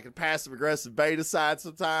more on like a passive aggressive beta side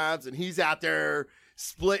sometimes. And he's out there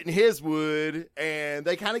splitting his wood, and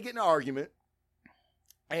they kind of get in an argument.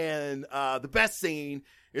 And the best scene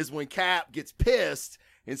is when Cap gets pissed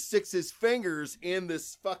and sticks his fingers in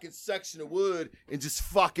this fucking section of wood and just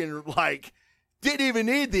fucking like didn't even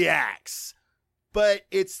need the axe. But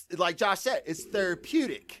it's like Josh said, it's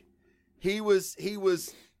therapeutic. He was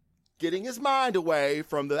getting his mind away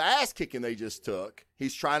from the ass kicking they just took.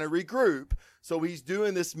 He's trying to regroup. So he's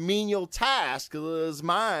doing this menial task of his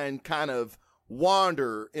mind kind of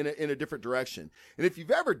wander in a different direction. And if you've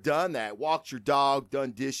ever done that, walked your dog,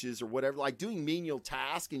 done dishes or whatever, like doing menial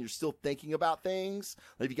tasks and you're still thinking about things,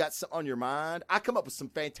 like if you got something on your mind, I come up with some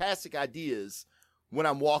fantastic ideas when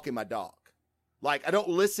I'm walking my dog. Like I don't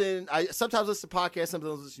listen, I sometimes listen to podcasts,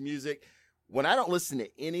 sometimes listen to music. When I don't listen to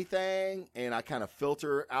anything and I kind of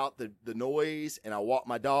filter out the noise and I walk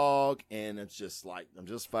my dog and it's just like, I'm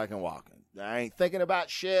just fucking walking. I ain't thinking about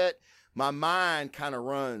shit. My mind kind of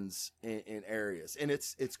runs in areas, and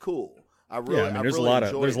it's cool. There's a lot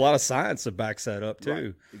of science that backs that up too.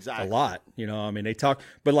 Right, exactly. A lot, you know. I mean, they talk,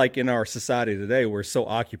 but like in our society today, we're so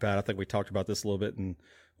occupied. I think we talked about this a little bit in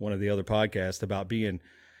one of the other podcasts about being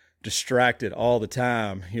distracted all the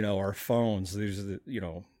time. You know, our phones. There's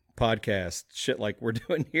podcasts, shit like we're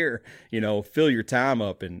doing here. You know, fill your time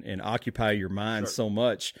up and occupy your mind so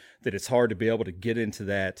much that it's hard to be able to get into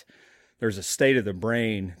that. There's a state of the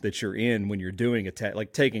brain that you're in when you're doing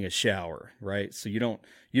like taking a shower, right? So you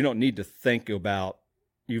don't need to think about,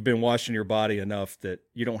 you've been washing your body enough that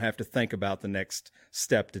you don't have to think about the next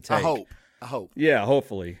step to take. I hope. Yeah,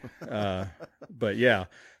 hopefully. But yeah,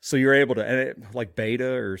 so you're able to, and like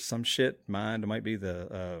beta or some shit, mind, it might be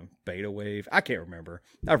the beta wave. I can't remember.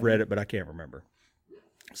 I've read it, but I can't remember.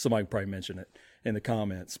 Somebody can probably mention it in the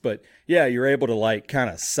comments. But yeah, you're able to like kind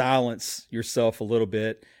of silence yourself a little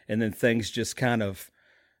bit, and then things just kind of,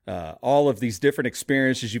 all of these different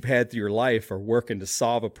experiences you've had through your life are working to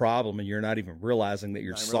solve a problem, and you're not even realizing that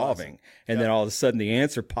you're solving. And then all of a sudden the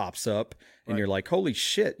answer pops up, and you're like, holy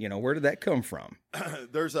shit, you know, where did that come from?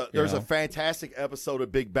 There's a fantastic episode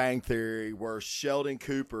of Big Bang Theory where Sheldon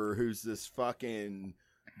Cooper, who's this fucking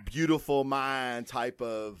beautiful mind type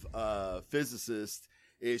of physicist,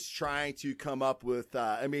 is trying to come up with,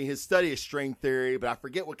 his study is string theory, but I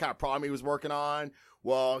forget what kind of problem he was working on.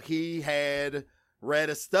 Well, he had read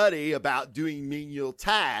a study about doing menial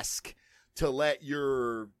task to let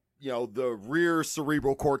your the rear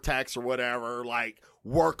cerebral cortex or whatever, like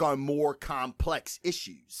work on more complex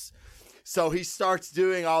issues. So he starts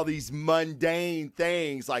doing all these mundane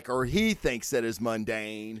things, or he thinks that is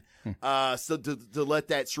mundane. So to let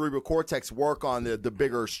that cerebral cortex work on the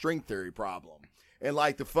bigger string theory problem. And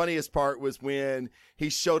like the funniest part was when he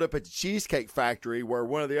showed up at the Cheesecake Factory, where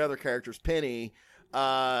one of the other characters, Penny,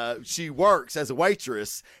 she works as a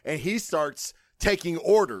waitress, and he starts taking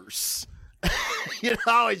orders,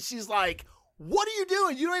 and she's like, "What are you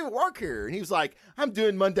doing? You don't even work here." And he was like, "I'm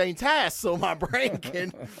doing mundane tasks so my brain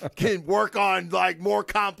can work on like more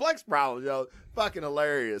complex problems." Fucking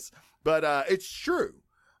hilarious. But it's true.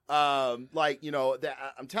 That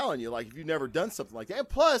I'm telling you, like, if you've never done something like that, and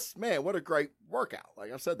plus, man, what a great workout.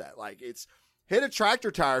 Like I've said that, like, it's hit a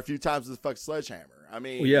tractor tire a few times with a fucking sledgehammer. I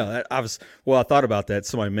mean, I thought about that.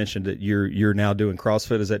 Somebody mentioned that you're now doing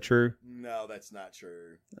CrossFit. Is that true? No, that's not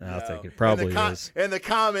true. I think it probably is. And the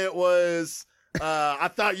comment was, I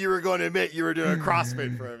thought you were going to admit you were doing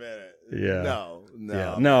CrossFit for a minute. Yeah.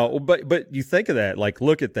 No. But you think of that, like,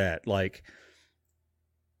 look at that, like,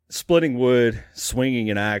 splitting wood, swinging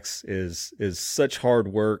an axe is such hard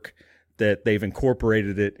work that they've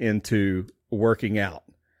incorporated it into working out.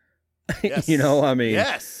 Yes.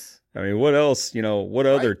 Yes. I mean, what else, what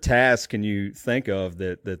other task can you think of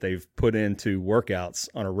that they've put into workouts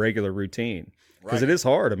on a regular routine? Because it is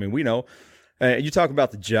hard. I mean, we know, you talk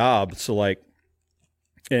about the job. So like,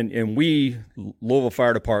 and we, Louisville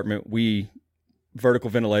Fire Department, vertical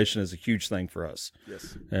ventilation is a huge thing for us.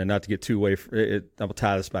 Yes. And not to get too away from it, I will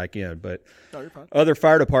tie this back in, but you're fine. Other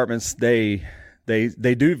fire departments, they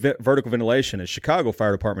do vertical ventilation. At Chicago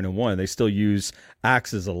Fire Department in one, they still use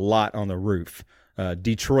axes a lot on the roof.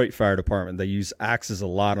 Detroit Fire Department, they use axes a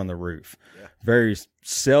lot on the roof. Yeah. Very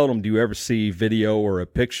seldom do you ever see video or a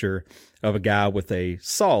picture of a guy with a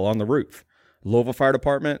saw on the roof. Louisville Fire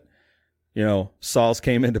Department, saws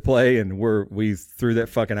came into play, and we threw that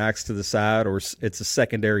fucking axe to the side, or it's a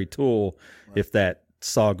secondary tool if that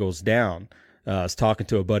saw goes down. I was talking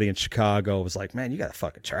to a buddy in Chicago. I was like, "Man, you gotta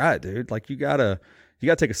fucking try it, dude. Like, you gotta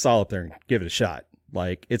take a saw up there and give it a shot.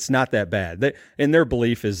 Like, it's not that bad." And their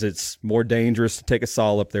belief is it's more dangerous to take a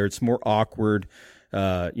saw up there. It's more awkward,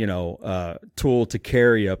 tool to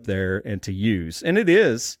carry up there and to use. And it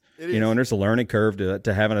is. And there's a learning curve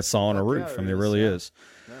to having a saw on a roof. There really is.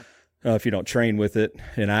 If you don't train with it,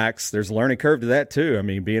 an axe, there's a learning curve to that too. I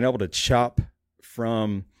mean, being able to chop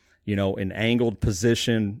from, an angled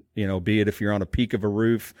position, be it if you're on a peak of a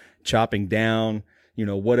roof, chopping down,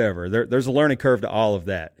 whatever. There's a learning curve to all of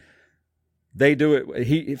that. They do it.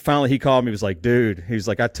 He called me, was like, "Dude," he's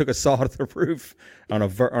like, "I took a saw to the roof on a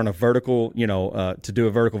vertical, to do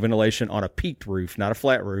a vertical ventilation on a peaked roof, not a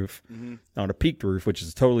flat roof, on a peaked roof, which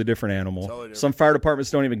is a totally different animal." Totally different. Some fire departments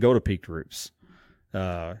don't even go to peaked roofs.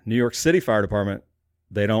 New York City Fire Department,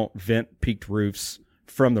 they don't vent peaked roofs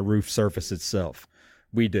from the roof surface itself.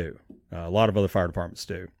 We do. A lot of other fire departments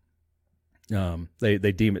do.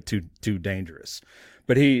 They deem it too dangerous.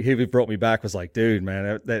 But he brought me back, was like, "Dude,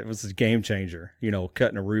 man, that was a game changer,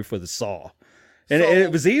 cutting a roof with a saw." And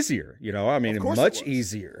it was easier, much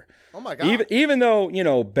easier. Oh my God. Even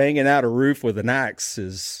though, banging out a roof with an axe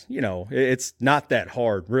is, it's not that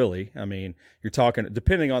hard, really. I mean, you're talking,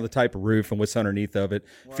 depending on the type of roof and what's underneath of it.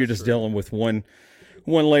 If you're just dealing with one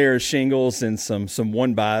layer of shingles and some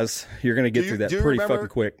 1-bys, you're going to get through that pretty fucking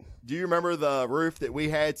quick. Do you remember the roof that we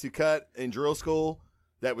had to cut in drill school?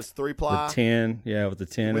 That was 3-ply. The tin, with the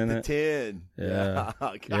tin in it. With the tin. Yeah.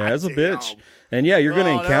 Yeah, it's a bitch. And you're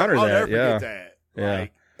going to encounter that. I'll never forget that. Yeah.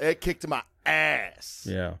 Like, it kicked my ass.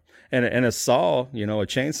 Yeah. And a saw, a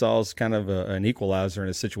chainsaw is kind of an equalizer in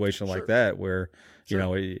a situation like that where,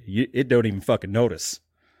 it don't even fucking notice.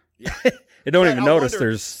 Yeah. It don't even notice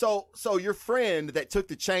there's. So your friend that took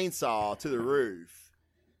the chainsaw to the roof,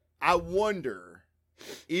 I wonder,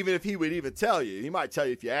 even if he would even tell you, he might tell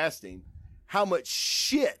you if you asked him, how much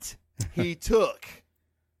shit he took.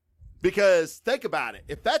 Because think about it.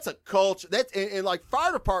 If that's a culture, and like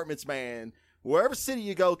fire departments, man, wherever city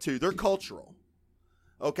you go to, they're cultural.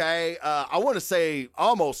 Okay? I want to say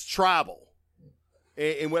almost tribal.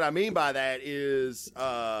 And what I mean by that is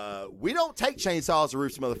we don't take chainsaws to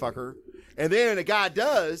roofs, motherfucker. And then a guy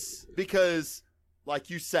does because, like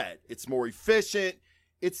you said, it's more efficient.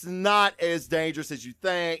 It's not as dangerous as you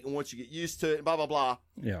think. And once you get used to it, blah, blah, blah.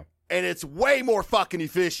 Yeah. And it's way more fucking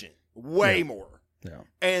efficient. Way more.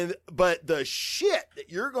 Yeah. But the shit that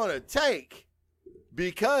you're going to take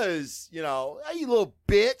because, hey, you little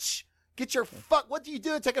bitch, get your what do you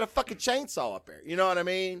do taking a fucking chainsaw up there? You know what I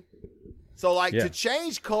mean? So, like, to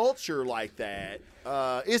change culture like that,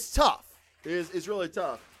 it's tough. It's really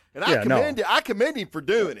tough. And I commend him for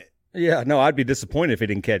doing it. Yeah, no, I'd be disappointed if he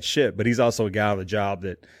didn't catch shit. But he's also a guy on the job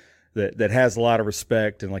that has a lot of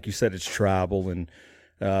respect, and like you said, it's tribal and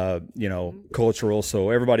cultural.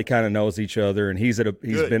 So everybody kind of knows each other, and he's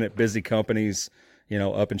been at busy companies,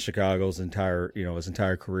 up in Chicago's entire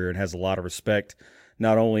career, and has a lot of respect,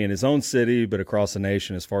 not only in his own city but across the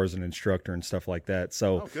nation as far as an instructor and stuff like that.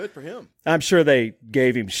 So good for him. I'm sure they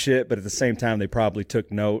gave him shit, but at the same time they probably took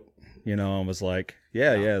note, and was like,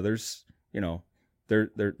 yeah, there's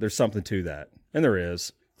there's something to that, and there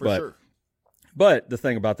is for sure. But the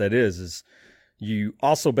thing about that is you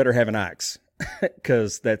also better have an axe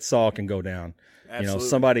because that saw can go down.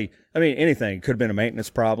 Absolutely. Anything could have been a maintenance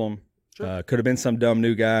problem. Sure. Could have been some dumb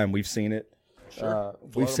new guy, and we've seen it. Sure.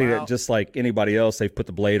 We've seen it just like anybody else. They've put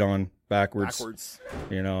the blade on backwards.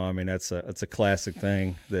 That's a classic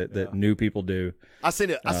thing that new people do. I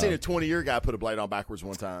seen a 20-year guy put a blade on backwards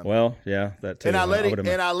one time. Well, yeah, that too. And I let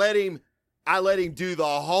him do the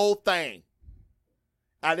whole thing.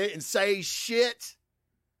 I didn't say shit.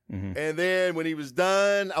 Mm-hmm. And then when he was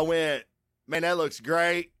done, I went, man, that looks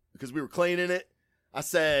great, because we were cleaning it. I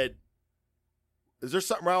said, is there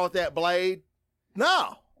something wrong with that blade?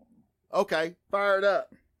 No. Okay. Fire it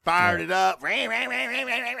up. Fired it up. Hey,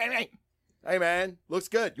 man, looks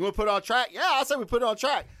good. You want to put it on track? Yeah, I said we put it on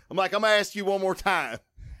track. I'm like, I'm going to ask you one more time.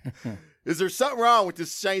 Is there something wrong with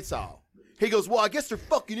this chainsaw? He goes, well, I guess there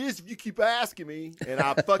fucking is if you keep asking me. And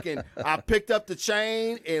I picked up the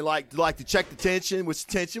chain and like to check the tension, which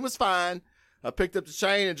the tension was fine. I picked up the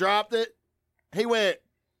chain and dropped it. He went,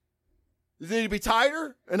 does it need to be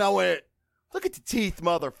tighter? And I went, look at the teeth,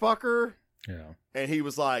 motherfucker. Yeah. And he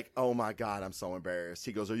was like, oh my God, I'm so embarrassed.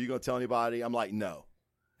 He goes, are you going to tell anybody? I'm like, no.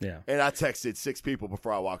 Yeah. And I texted 6 people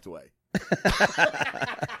before I walked away.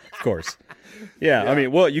 Of course. Yeah. I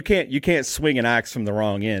mean, well, you can't swing an axe from the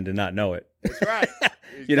wrong end and not know it. That's right.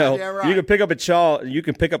 Right. You can pick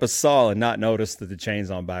up a saw and not notice that the chain's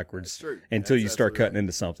on backwards until you start cutting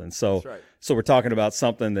into something. So we're talking about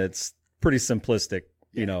something that's pretty simplistic,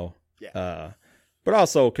 but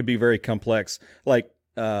also could be very complex. Like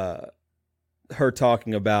her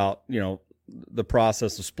talking about, the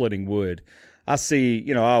process of splitting wood. I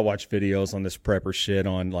see, I watch videos on this prepper shit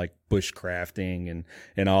on like bushcrafting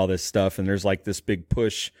and all this stuff. And there's like this big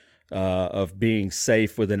push of being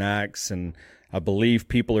safe with an axe. And I believe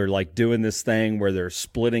people are like doing this thing where they're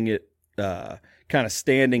splitting it, kind of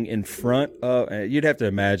standing in front of, you'd have to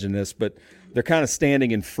imagine this, but they're kind of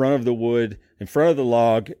standing in front of the wood, in front of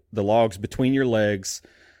the logs between your legs,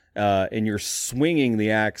 and you're swinging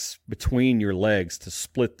the axe between your legs to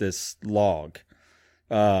split this log.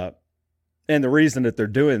 And the reason that they're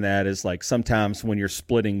doing that is like sometimes when you're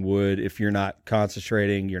splitting wood, if you're not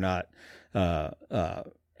concentrating, you're not, their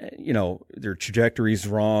trajectory's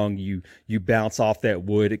wrong. You bounce off that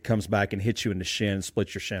wood, it comes back and hits you in the shin,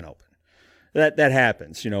 splits your shin open. That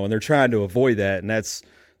happens, and they're trying to avoid that. And that's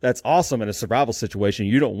awesome in a survival situation.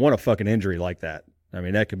 You don't want a fucking injury like that. I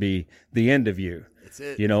mean, that could be the end of you. That's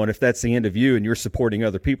it. And if that's the end of you and you're supporting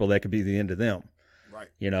other people, that could be the end of them.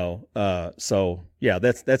 Right. So yeah,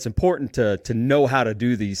 that's important to know how to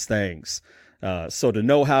do these things. So to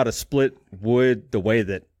know how to split wood the way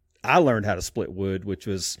that I learned how to split wood, which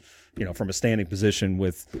was, from a standing position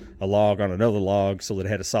with a log on another log so that it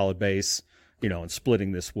had a solid base, and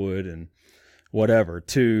splitting this wood and whatever,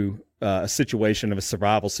 to a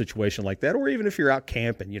survival situation like that. Or even if you're out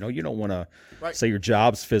camping, you don't want to say your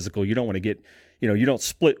job's physical. You don't want to get, you don't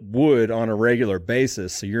split wood on a regular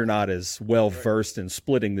basis. So you're not as well versed in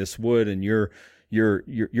splitting this wood, and your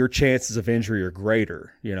chances of injury are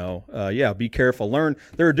greater. Be careful. Learn.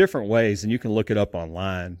 There are different ways, and you can look it up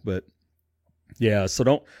online. But yeah,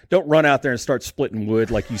 so don't run out there and start splitting wood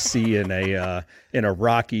like you see in a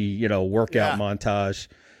Rocky workout montage.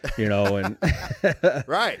 And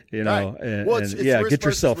right. Get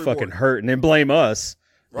yourself fucking hurt and then blame us.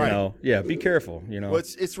 Right. Be careful. Well,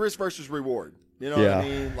 it's risk versus reward. You know what I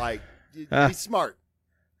mean? Like, be smart.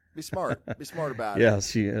 Be smart. Be smart about it. Yeah,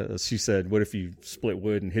 she said, what if you split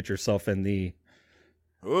wood and hit yourself in the...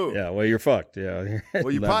 Ooh. Yeah, well, you're fucked. Yeah. Well,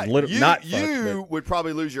 you would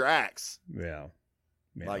probably lose your axe. Yeah.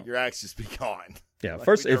 Like, your axe just be gone. Yeah, like,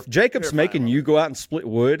 first, if Jacob's making you go out and split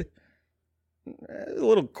wood, a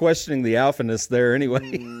little questioning the alphaness there anyway.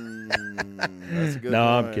 That's a good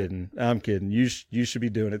point. I'm kidding. You should be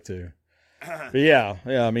doing it too. But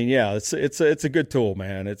it's a good tool,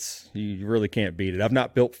 man. You really can't beat it. I've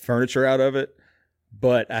not built furniture out of it,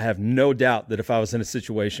 but I have no doubt that if I was in a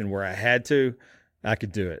situation where I had to, I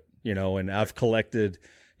could do it, and I've collected,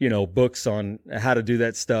 books on how to do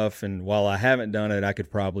that stuff. And while I haven't done it, I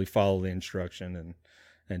could probably follow the instruction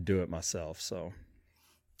and do it myself. So.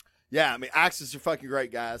 Yeah, I mean, axes are fucking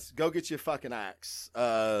great, guys. Go get you a fucking axe.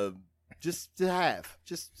 Just to have.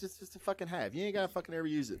 Just to fucking have. You ain't got to fucking ever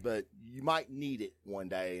use it, but you might need it one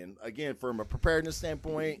day. And again, from a preparedness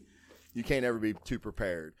standpoint, you can't ever be too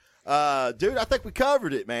prepared. Dude, I think we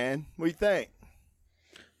covered it, man. What do you think?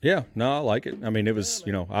 Yeah, no, I like it. I mean, it was,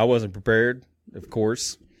 I wasn't prepared, of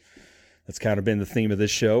course. That's kind of been the theme of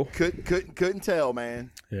this show. Couldn't tell,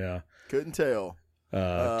 man. Yeah. Couldn't tell.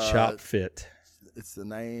 Chop Fit. It's the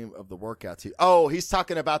name of the workout too. Oh, he's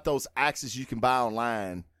talking about those axes you can buy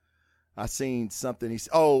online. I seen something.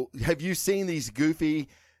 Have you seen these goofy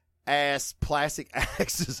ass plastic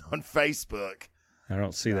axes on Facebook? I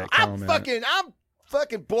don't see that comment. I'm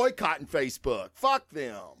fucking boycotting Facebook. Fuck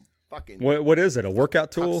them. Fucking. What is it? A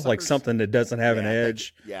workout tool? Like something that doesn't have an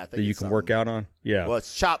edge that you can work out on? Yeah. Well,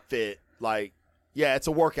 it's Chop Fit. Like, yeah, it's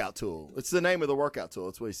a workout tool. It's the name of the workout tool.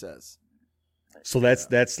 That's what he says. So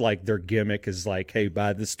that's like their gimmick is like, hey,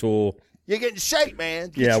 buy this tool. You get in shape,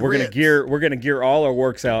 man. We're gonna gear all our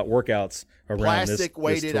workouts around plastic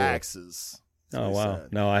weighted tool. Axes. Oh wow,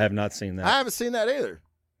 no, I have not seen that. I haven't seen that either.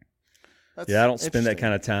 I don't spend that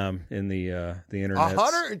kind of time in the internet.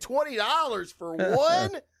 $120 for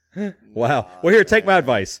one? Wow. Well, here, take my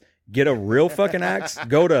advice. Get a real fucking axe.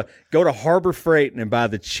 Go to Harbor Freight and buy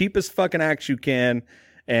the cheapest fucking axe you can,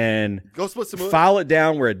 and go split some wood. File it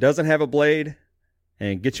down where it doesn't have a blade,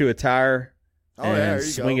 and get you a tire. And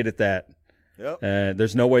swing it at that. Yep.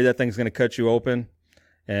 There's no way that thing's going to cut you open,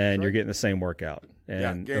 and you're getting the same workout.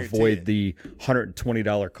 And avoid the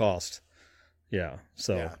 $120 cost. Yeah.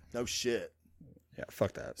 So. Yeah, no shit. Yeah,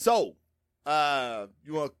 fuck that. So,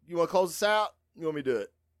 you want to close this out? You want me to do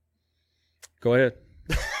it? Go ahead.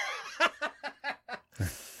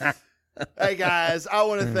 Hey guys, I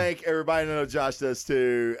want to thank everybody. I know Josh does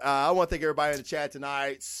too. I want to thank everybody in the chat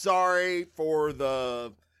tonight. Sorry for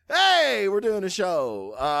the. Hey, we're doing a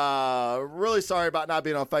show. Really sorry about not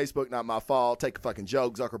being on Facebook. Not my fault. Take a fucking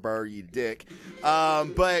joke, Zuckerberg, you dick.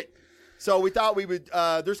 But so we thought we would.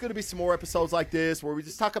 There's going to be some more episodes like this where we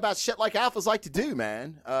just talk about shit like alphas like to do,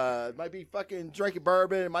 man. It might be fucking drinking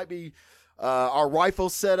bourbon. It might be our rifle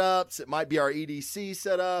setups. It might be our EDC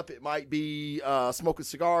setup. It might be smoking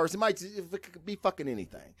cigars. It could be fucking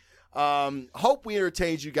anything. Hope we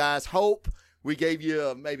entertained you guys. Hope we gave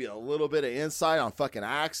you maybe a little bit of insight on fucking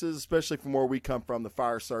axes, especially from where we come from, the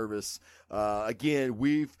fire service. Again,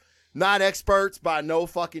 we've not experts by no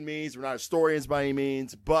fucking means. We're not historians by any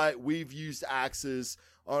means, but we've used axes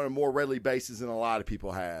on a more readily basis than a lot of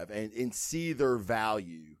people have and see their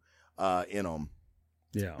value in them.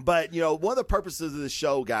 Yeah. But, one of the purposes of the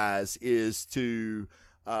show, guys, is to,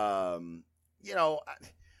 I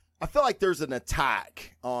feel like there's an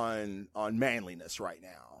attack on manliness right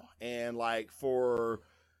now. And like for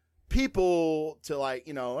people to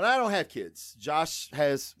and I don't have kids. Josh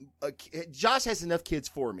has enough kids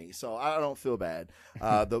for me, so I don't feel bad.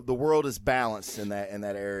 The world is balanced in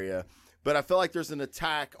that area, but I feel like there's an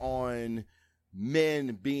attack on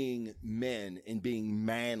men being men and being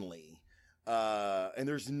manly, and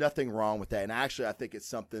there's nothing wrong with that. And actually, I think it's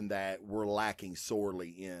something that we're lacking sorely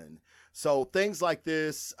in. So things like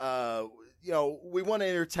this, we want to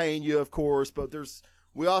entertain you, of course, but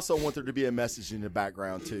we also want there to be a message in the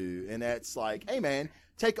background too. And that's like, hey man,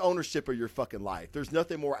 take ownership of your fucking life. There's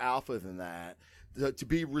nothing more alpha than that. To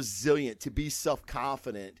be resilient, to be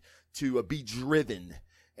self-confident, to be driven.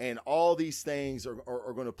 And all these things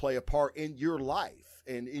are going to play a part in your life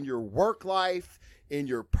and in your work life, in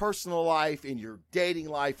your personal life, in your dating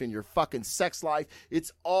life, in your fucking sex life.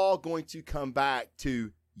 It's all going to come back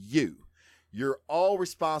to you. You're all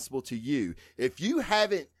responsible to you. If you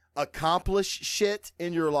haven't accomplish shit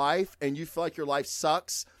in your life and you feel like your life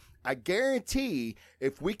sucks, I guarantee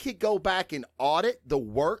if we could go back and audit the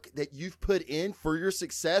work that you've put in for your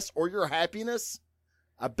success or your happiness,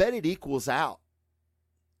 I bet it equals out.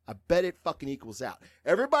 I bet it fucking equals out.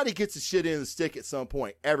 Everybody gets the shit in the stick at some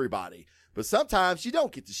point. Everybody. But sometimes you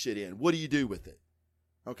don't get the shit in. What do you do with it?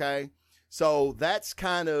 Okay? So that's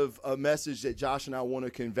kind of a message that Josh and I want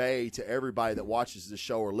to convey to everybody that watches this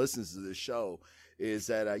show or listens to this show. Is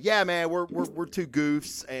that yeah, man, we're two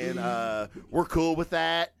goofs and we're cool with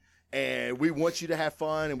that, and we want you to have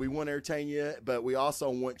fun and we want to entertain you, but we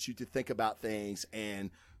also want you to think about things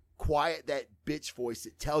and quiet that bitch voice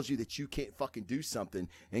that tells you that you can't fucking do something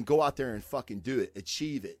and go out there and fucking do it,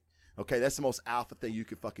 achieve it. Okay, that's the most alpha thing you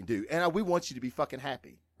could fucking do, and we want you to be fucking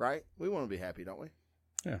happy, right? We want to be happy, don't we?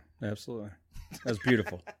 Yeah, absolutely. That was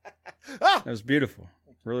beautiful. That was beautiful.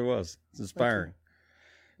 It really was. It's inspiring.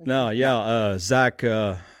 No, yeah, Zach,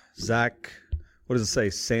 what does it say?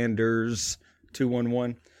 Sanders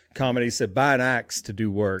 211 comedy said, buy an axe to do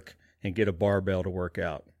work and get a barbell to work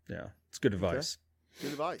out. Yeah. It's good advice. Okay.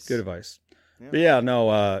 Good advice. Good advice. Yeah. But yeah,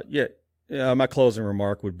 no, my closing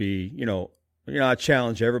remark would be, I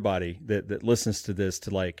challenge everybody that listens to this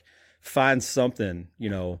to like find something,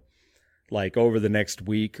 like over the next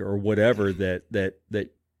week or whatever that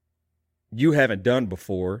you haven't done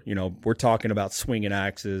before. We're talking about swinging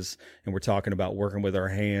axes and we're talking about working with our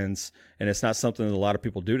hands, and it's not something that a lot of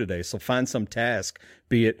people do today. So find some task,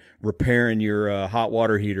 be it repairing your hot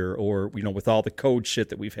water heater, or, with all the code shit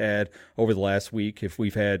that we've had over the last week, if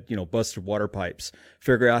we've had, busted water pipes,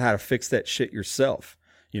 figure out how to fix that shit yourself.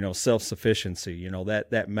 Self-sufficiency,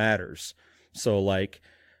 that matters. So like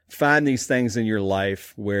find these things in your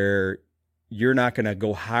life where you're not going to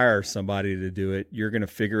go hire somebody to do it. You're going to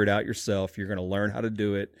figure it out yourself. You're going to learn how to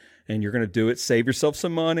do it, and you're going to do it. Save yourself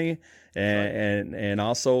some money and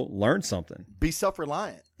also learn something. Be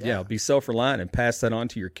self-reliant. Yeah, be self-reliant and pass that on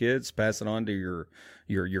to your kids, pass it on to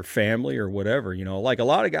your family or whatever. Like a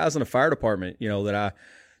lot of guys in the fire department, that I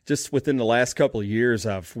just within the last couple of years,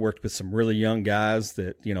 I've worked with some really young guys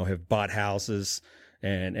that, have bought houses,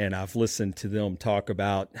 and I've listened to them talk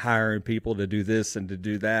about hiring people to do this and to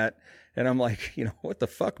do that. And I'm like, what the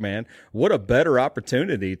fuck, man? What a better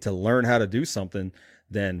opportunity to learn how to do something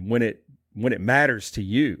than when it matters to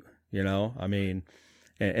you, I mean,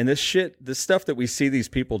 and this stuff that we see these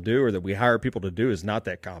people do or that we hire people to do is not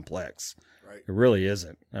that complex. Right. It really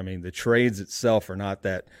isn't. I mean, the trades itself are not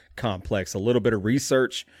that complex. A little bit of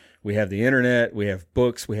research. We have the internet, we have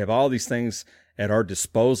books, we have all these things at our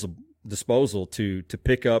disposal to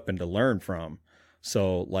pick up and to learn from.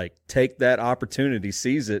 So like take that opportunity,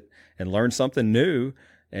 seize it, and learn something new,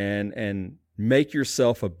 and make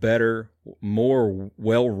yourself a better, more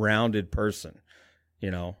well-rounded person.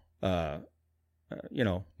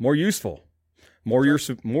 More useful. More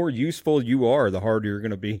useful you are, the harder you're going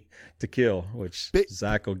to be to kill, which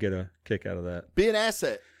Zach will get a kick out of that. Be an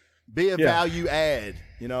asset. Be a value add.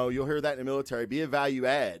 You'll hear that in the military. Be a value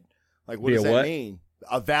add. Like, what does that mean?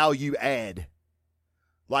 A value add.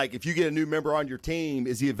 Like, if you get a new member on your team,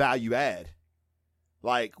 is he a value add?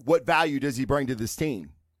 Like, what value does he bring to this team?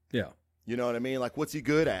 Yeah. You know what I mean? Like, what's he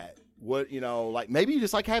good at? What, like maybe you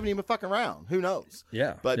just like having him a fucking around. Who knows?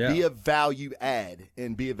 Yeah. But be a value add,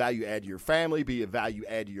 and be a value add to your family, be a value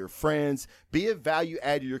add to your friends, be a value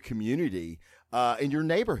add to your community, in your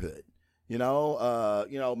neighborhood.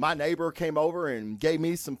 My neighbor came over and gave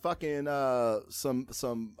me some fucking,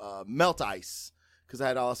 some melt ice. Because I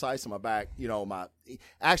had all this ice on my back, we have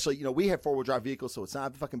 4-wheel drive vehicles, so it's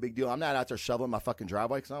not a fucking big deal. I'm not out there shoveling my fucking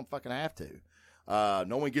driveway because I don't fucking have to.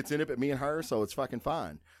 No one gets in it but me and her, so it's fucking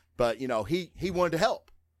fine. But, he wanted to help,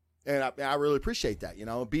 and I really appreciate that,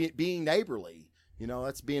 being neighborly,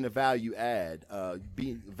 that's being a value add,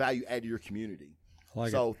 being a value add to your community.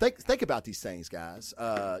 So think about these things, guys.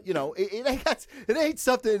 It ain't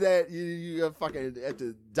something that you fucking have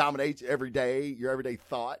to dominate your everyday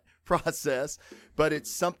thought process, but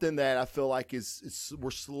it's something that I feel like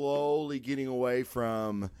we're slowly getting away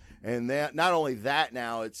from, and that not only that,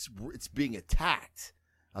 now it's being attacked.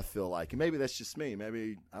 I feel like, and maybe that's just me.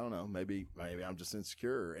 Maybe I don't know. Maybe I'm just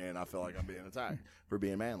insecure, and I feel like I'm being attacked for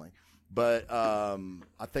being manly. But I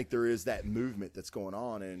think there is that movement that's going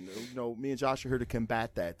on, and me and Josh are here to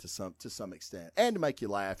combat that to some extent, and to make you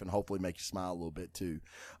laugh and hopefully make you smile a little bit too.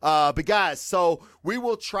 But guys, so we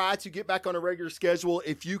will try to get back on a regular schedule.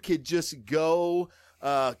 If you could just go,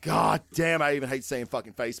 God damn, I even hate saying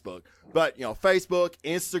fucking Facebook, but Facebook,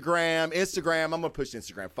 Instagram. I'm gonna push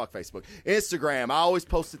Instagram. Fuck Facebook. Instagram. I always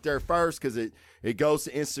post it there first because it goes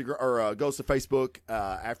to Instagram or goes to Facebook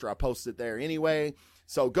after I post it there anyway.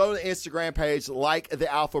 So go to the Instagram page, like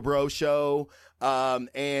the Alpha Bro Show,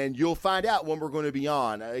 and you'll find out when we're going to be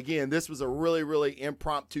on. Again, this was a really, really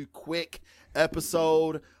impromptu, quick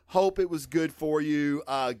episode. Hope it was good for you.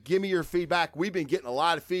 Give me your feedback. We've been getting a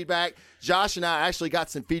lot of feedback. Josh and I actually got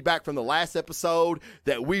some feedback from the last episode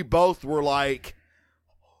that we both were like,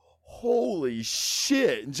 holy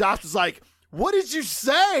shit. And Josh was like, what did you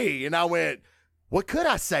say? And I went, what could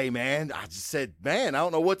I say, man? I just said, man, I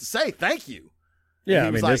don't know what to say. Thank you. Yeah,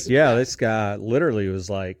 I mean, this guy literally was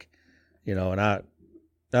like, and I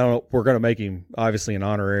don't know, we're going to make him obviously an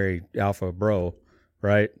honorary Alpha Bro,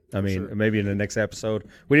 right? I mean, sure. Maybe in the next episode.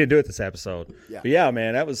 We didn't do it this episode. Yeah. But yeah,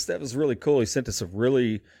 man, that was really cool. He sent us a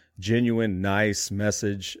really genuine, nice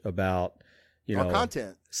message about, our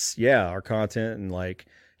content. Yeah, our content, and like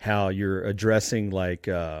how you're addressing like,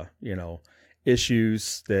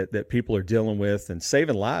 issues that people are dealing with and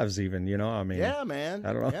saving lives even, I mean. Yeah, man.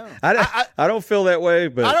 I don't know. Yeah. I don't feel that way,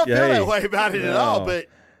 but I don't feel that way about it at all, but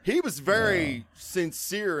he was very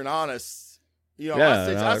sincere and honest, You know,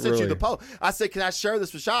 Yeah, I sent you really. the post. I said, can I share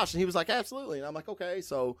this with Josh? And he was like, absolutely. And I'm like, okay.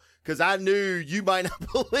 So, because I knew you might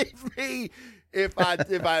not believe me if I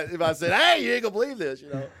said, hey, you ain't gonna believe this, you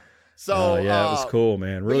know. So yeah, it was cool,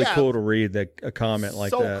 man. Really yeah, cool to read a comment like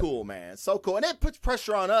that. So cool, man. So cool. And it puts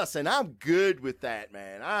pressure on us, and I'm good with that,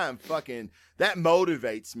 man. That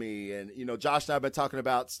motivates me. And, you know, Josh and I have been talking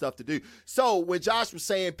about stuff to do. So when Josh was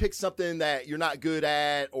saying pick something that you're not good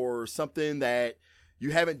at or something that you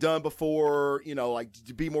haven't done before, you know, like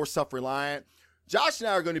to be more self-reliant, Josh and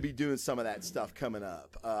I are going to be doing some of that stuff coming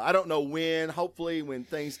up. I don't know when. Hopefully when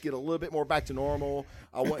things get a little bit more back to normal,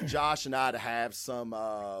 I want Josh and I to have some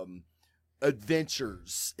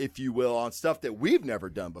adventures, if you will, on stuff that we've never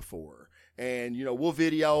done before. And, you know, we'll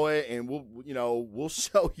video it and we'll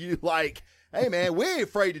show you like, hey man, we ain't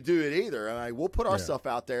afraid to do it either. I mean, we'll put our stuff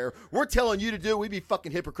out there. We're telling you to do it. We'd be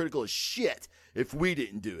fucking hypocritical as shit if we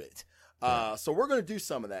didn't do it. So we're going to do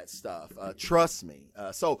some of that stuff. Trust me.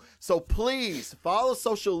 So please follow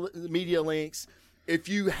social media links. If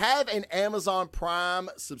you have an Amazon Prime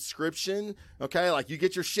subscription, okay, like you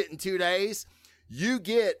get your shit in 2 days, you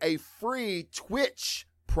get a free Twitch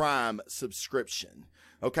Prime subscription.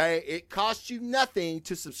 Okay, it costs you nothing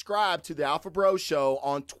to subscribe to the Alpha Bro Show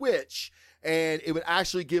on Twitch, and it would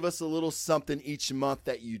actually give us a little something each month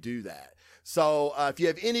that you do that. So if you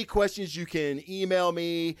have any questions, you can email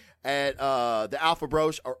me at the Alpha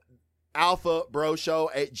Bro Show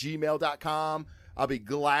at gmail.com. I'll be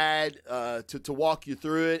glad to walk you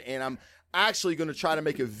through it, and I'm actually going to try to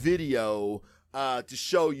make a video to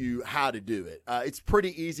show you how to do it. It's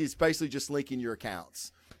pretty easy. It's basically just linking your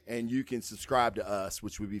accounts, and you can subscribe to us,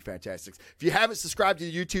 which would be fantastic. If you haven't subscribed to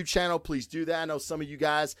the YouTube channel, please do that. I know some of you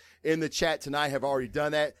guys in the chat tonight have already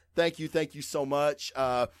done that. Thank you so much.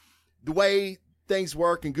 The way things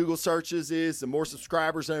work in Google searches is the more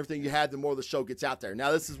subscribers and everything you have, the more the show gets out there.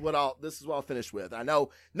 Now, this is what I'll finish with. I know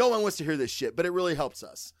no one wants to hear this shit, but it really helps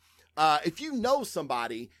us. If you know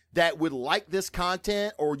somebody that would like this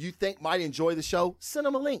content or you think might enjoy the show, send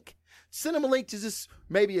them a link. Send them a link to just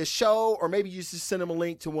maybe a show, or maybe you just send them a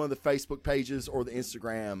link to one of the Facebook pages or the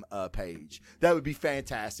Instagram page. That would be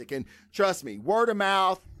fantastic. And trust me, word of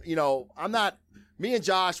mouth, you know, me and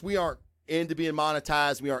Josh, we aren't into being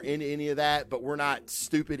monetized. We aren't into any of that, but we're not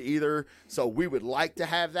stupid either. So we would like to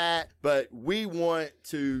have that, but we want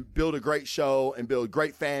to build a great show and build a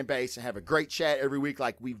great fan base and have a great chat every week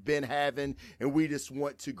like we've been having, and we just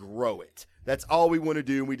want to grow it. That's all we want to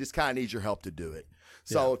do, and we just kind of need your help to do it.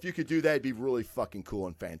 So if you could do that, it'd be really fucking cool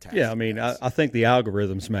and fantastic. Yeah, I mean, I think the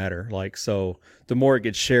algorithms matter. Like, so the more it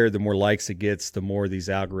gets shared, the more likes it gets, the more these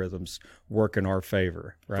algorithms work in our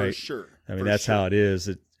favor, right? For sure. I mean, that's how it is.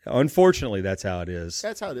 Unfortunately, that's how it is.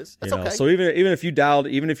 That's how it is. That's you know? okay. So even if you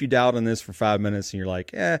dialed on this for 5 minutes and you're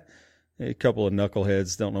like, a couple of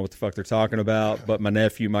knuckleheads don't know what the fuck they're talking about, but my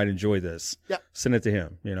nephew might enjoy this. Yep. Send it to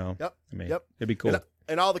him, you know? Yep. I mean, Yep. It'd be cool.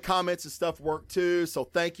 And all the comments and stuff work too. So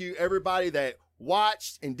thank you, everybody that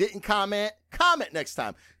watched and didn't comment. Comment next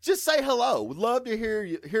time. Just say hello. We'd love to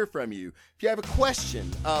hear from you. If you have a question,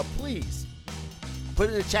 please put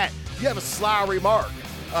it in the chat. If you have a sly remark,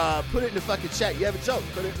 put it in the fucking chat. You have a joke,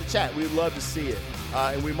 put it in the chat. We'd love to see it.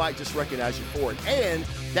 And we might just recognize you for it. And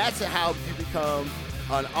that's how you become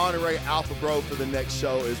an honorary Alpha Bro for the next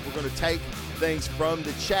show, is we're going to take things from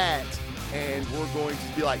the chat and we're going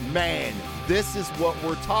to be like, man, this is what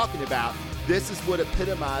we're talking about. This is what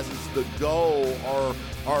epitomizes the goal, or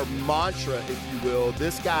our mantra, if you will.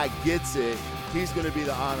 This guy gets it. He's going to be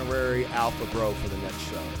the honorary Alpha Bro for the next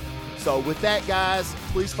show. So with that, guys,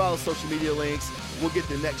 please follow social media links. We'll get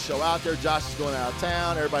the next show out there. Josh is going out of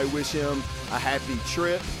town. Everybody wish him a happy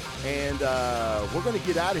trip. And we're going to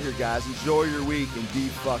get out of here, guys. Enjoy your week and be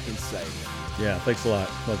fucking safe. Yeah, thanks a lot.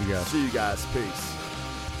 Love you guys. See you guys. Peace.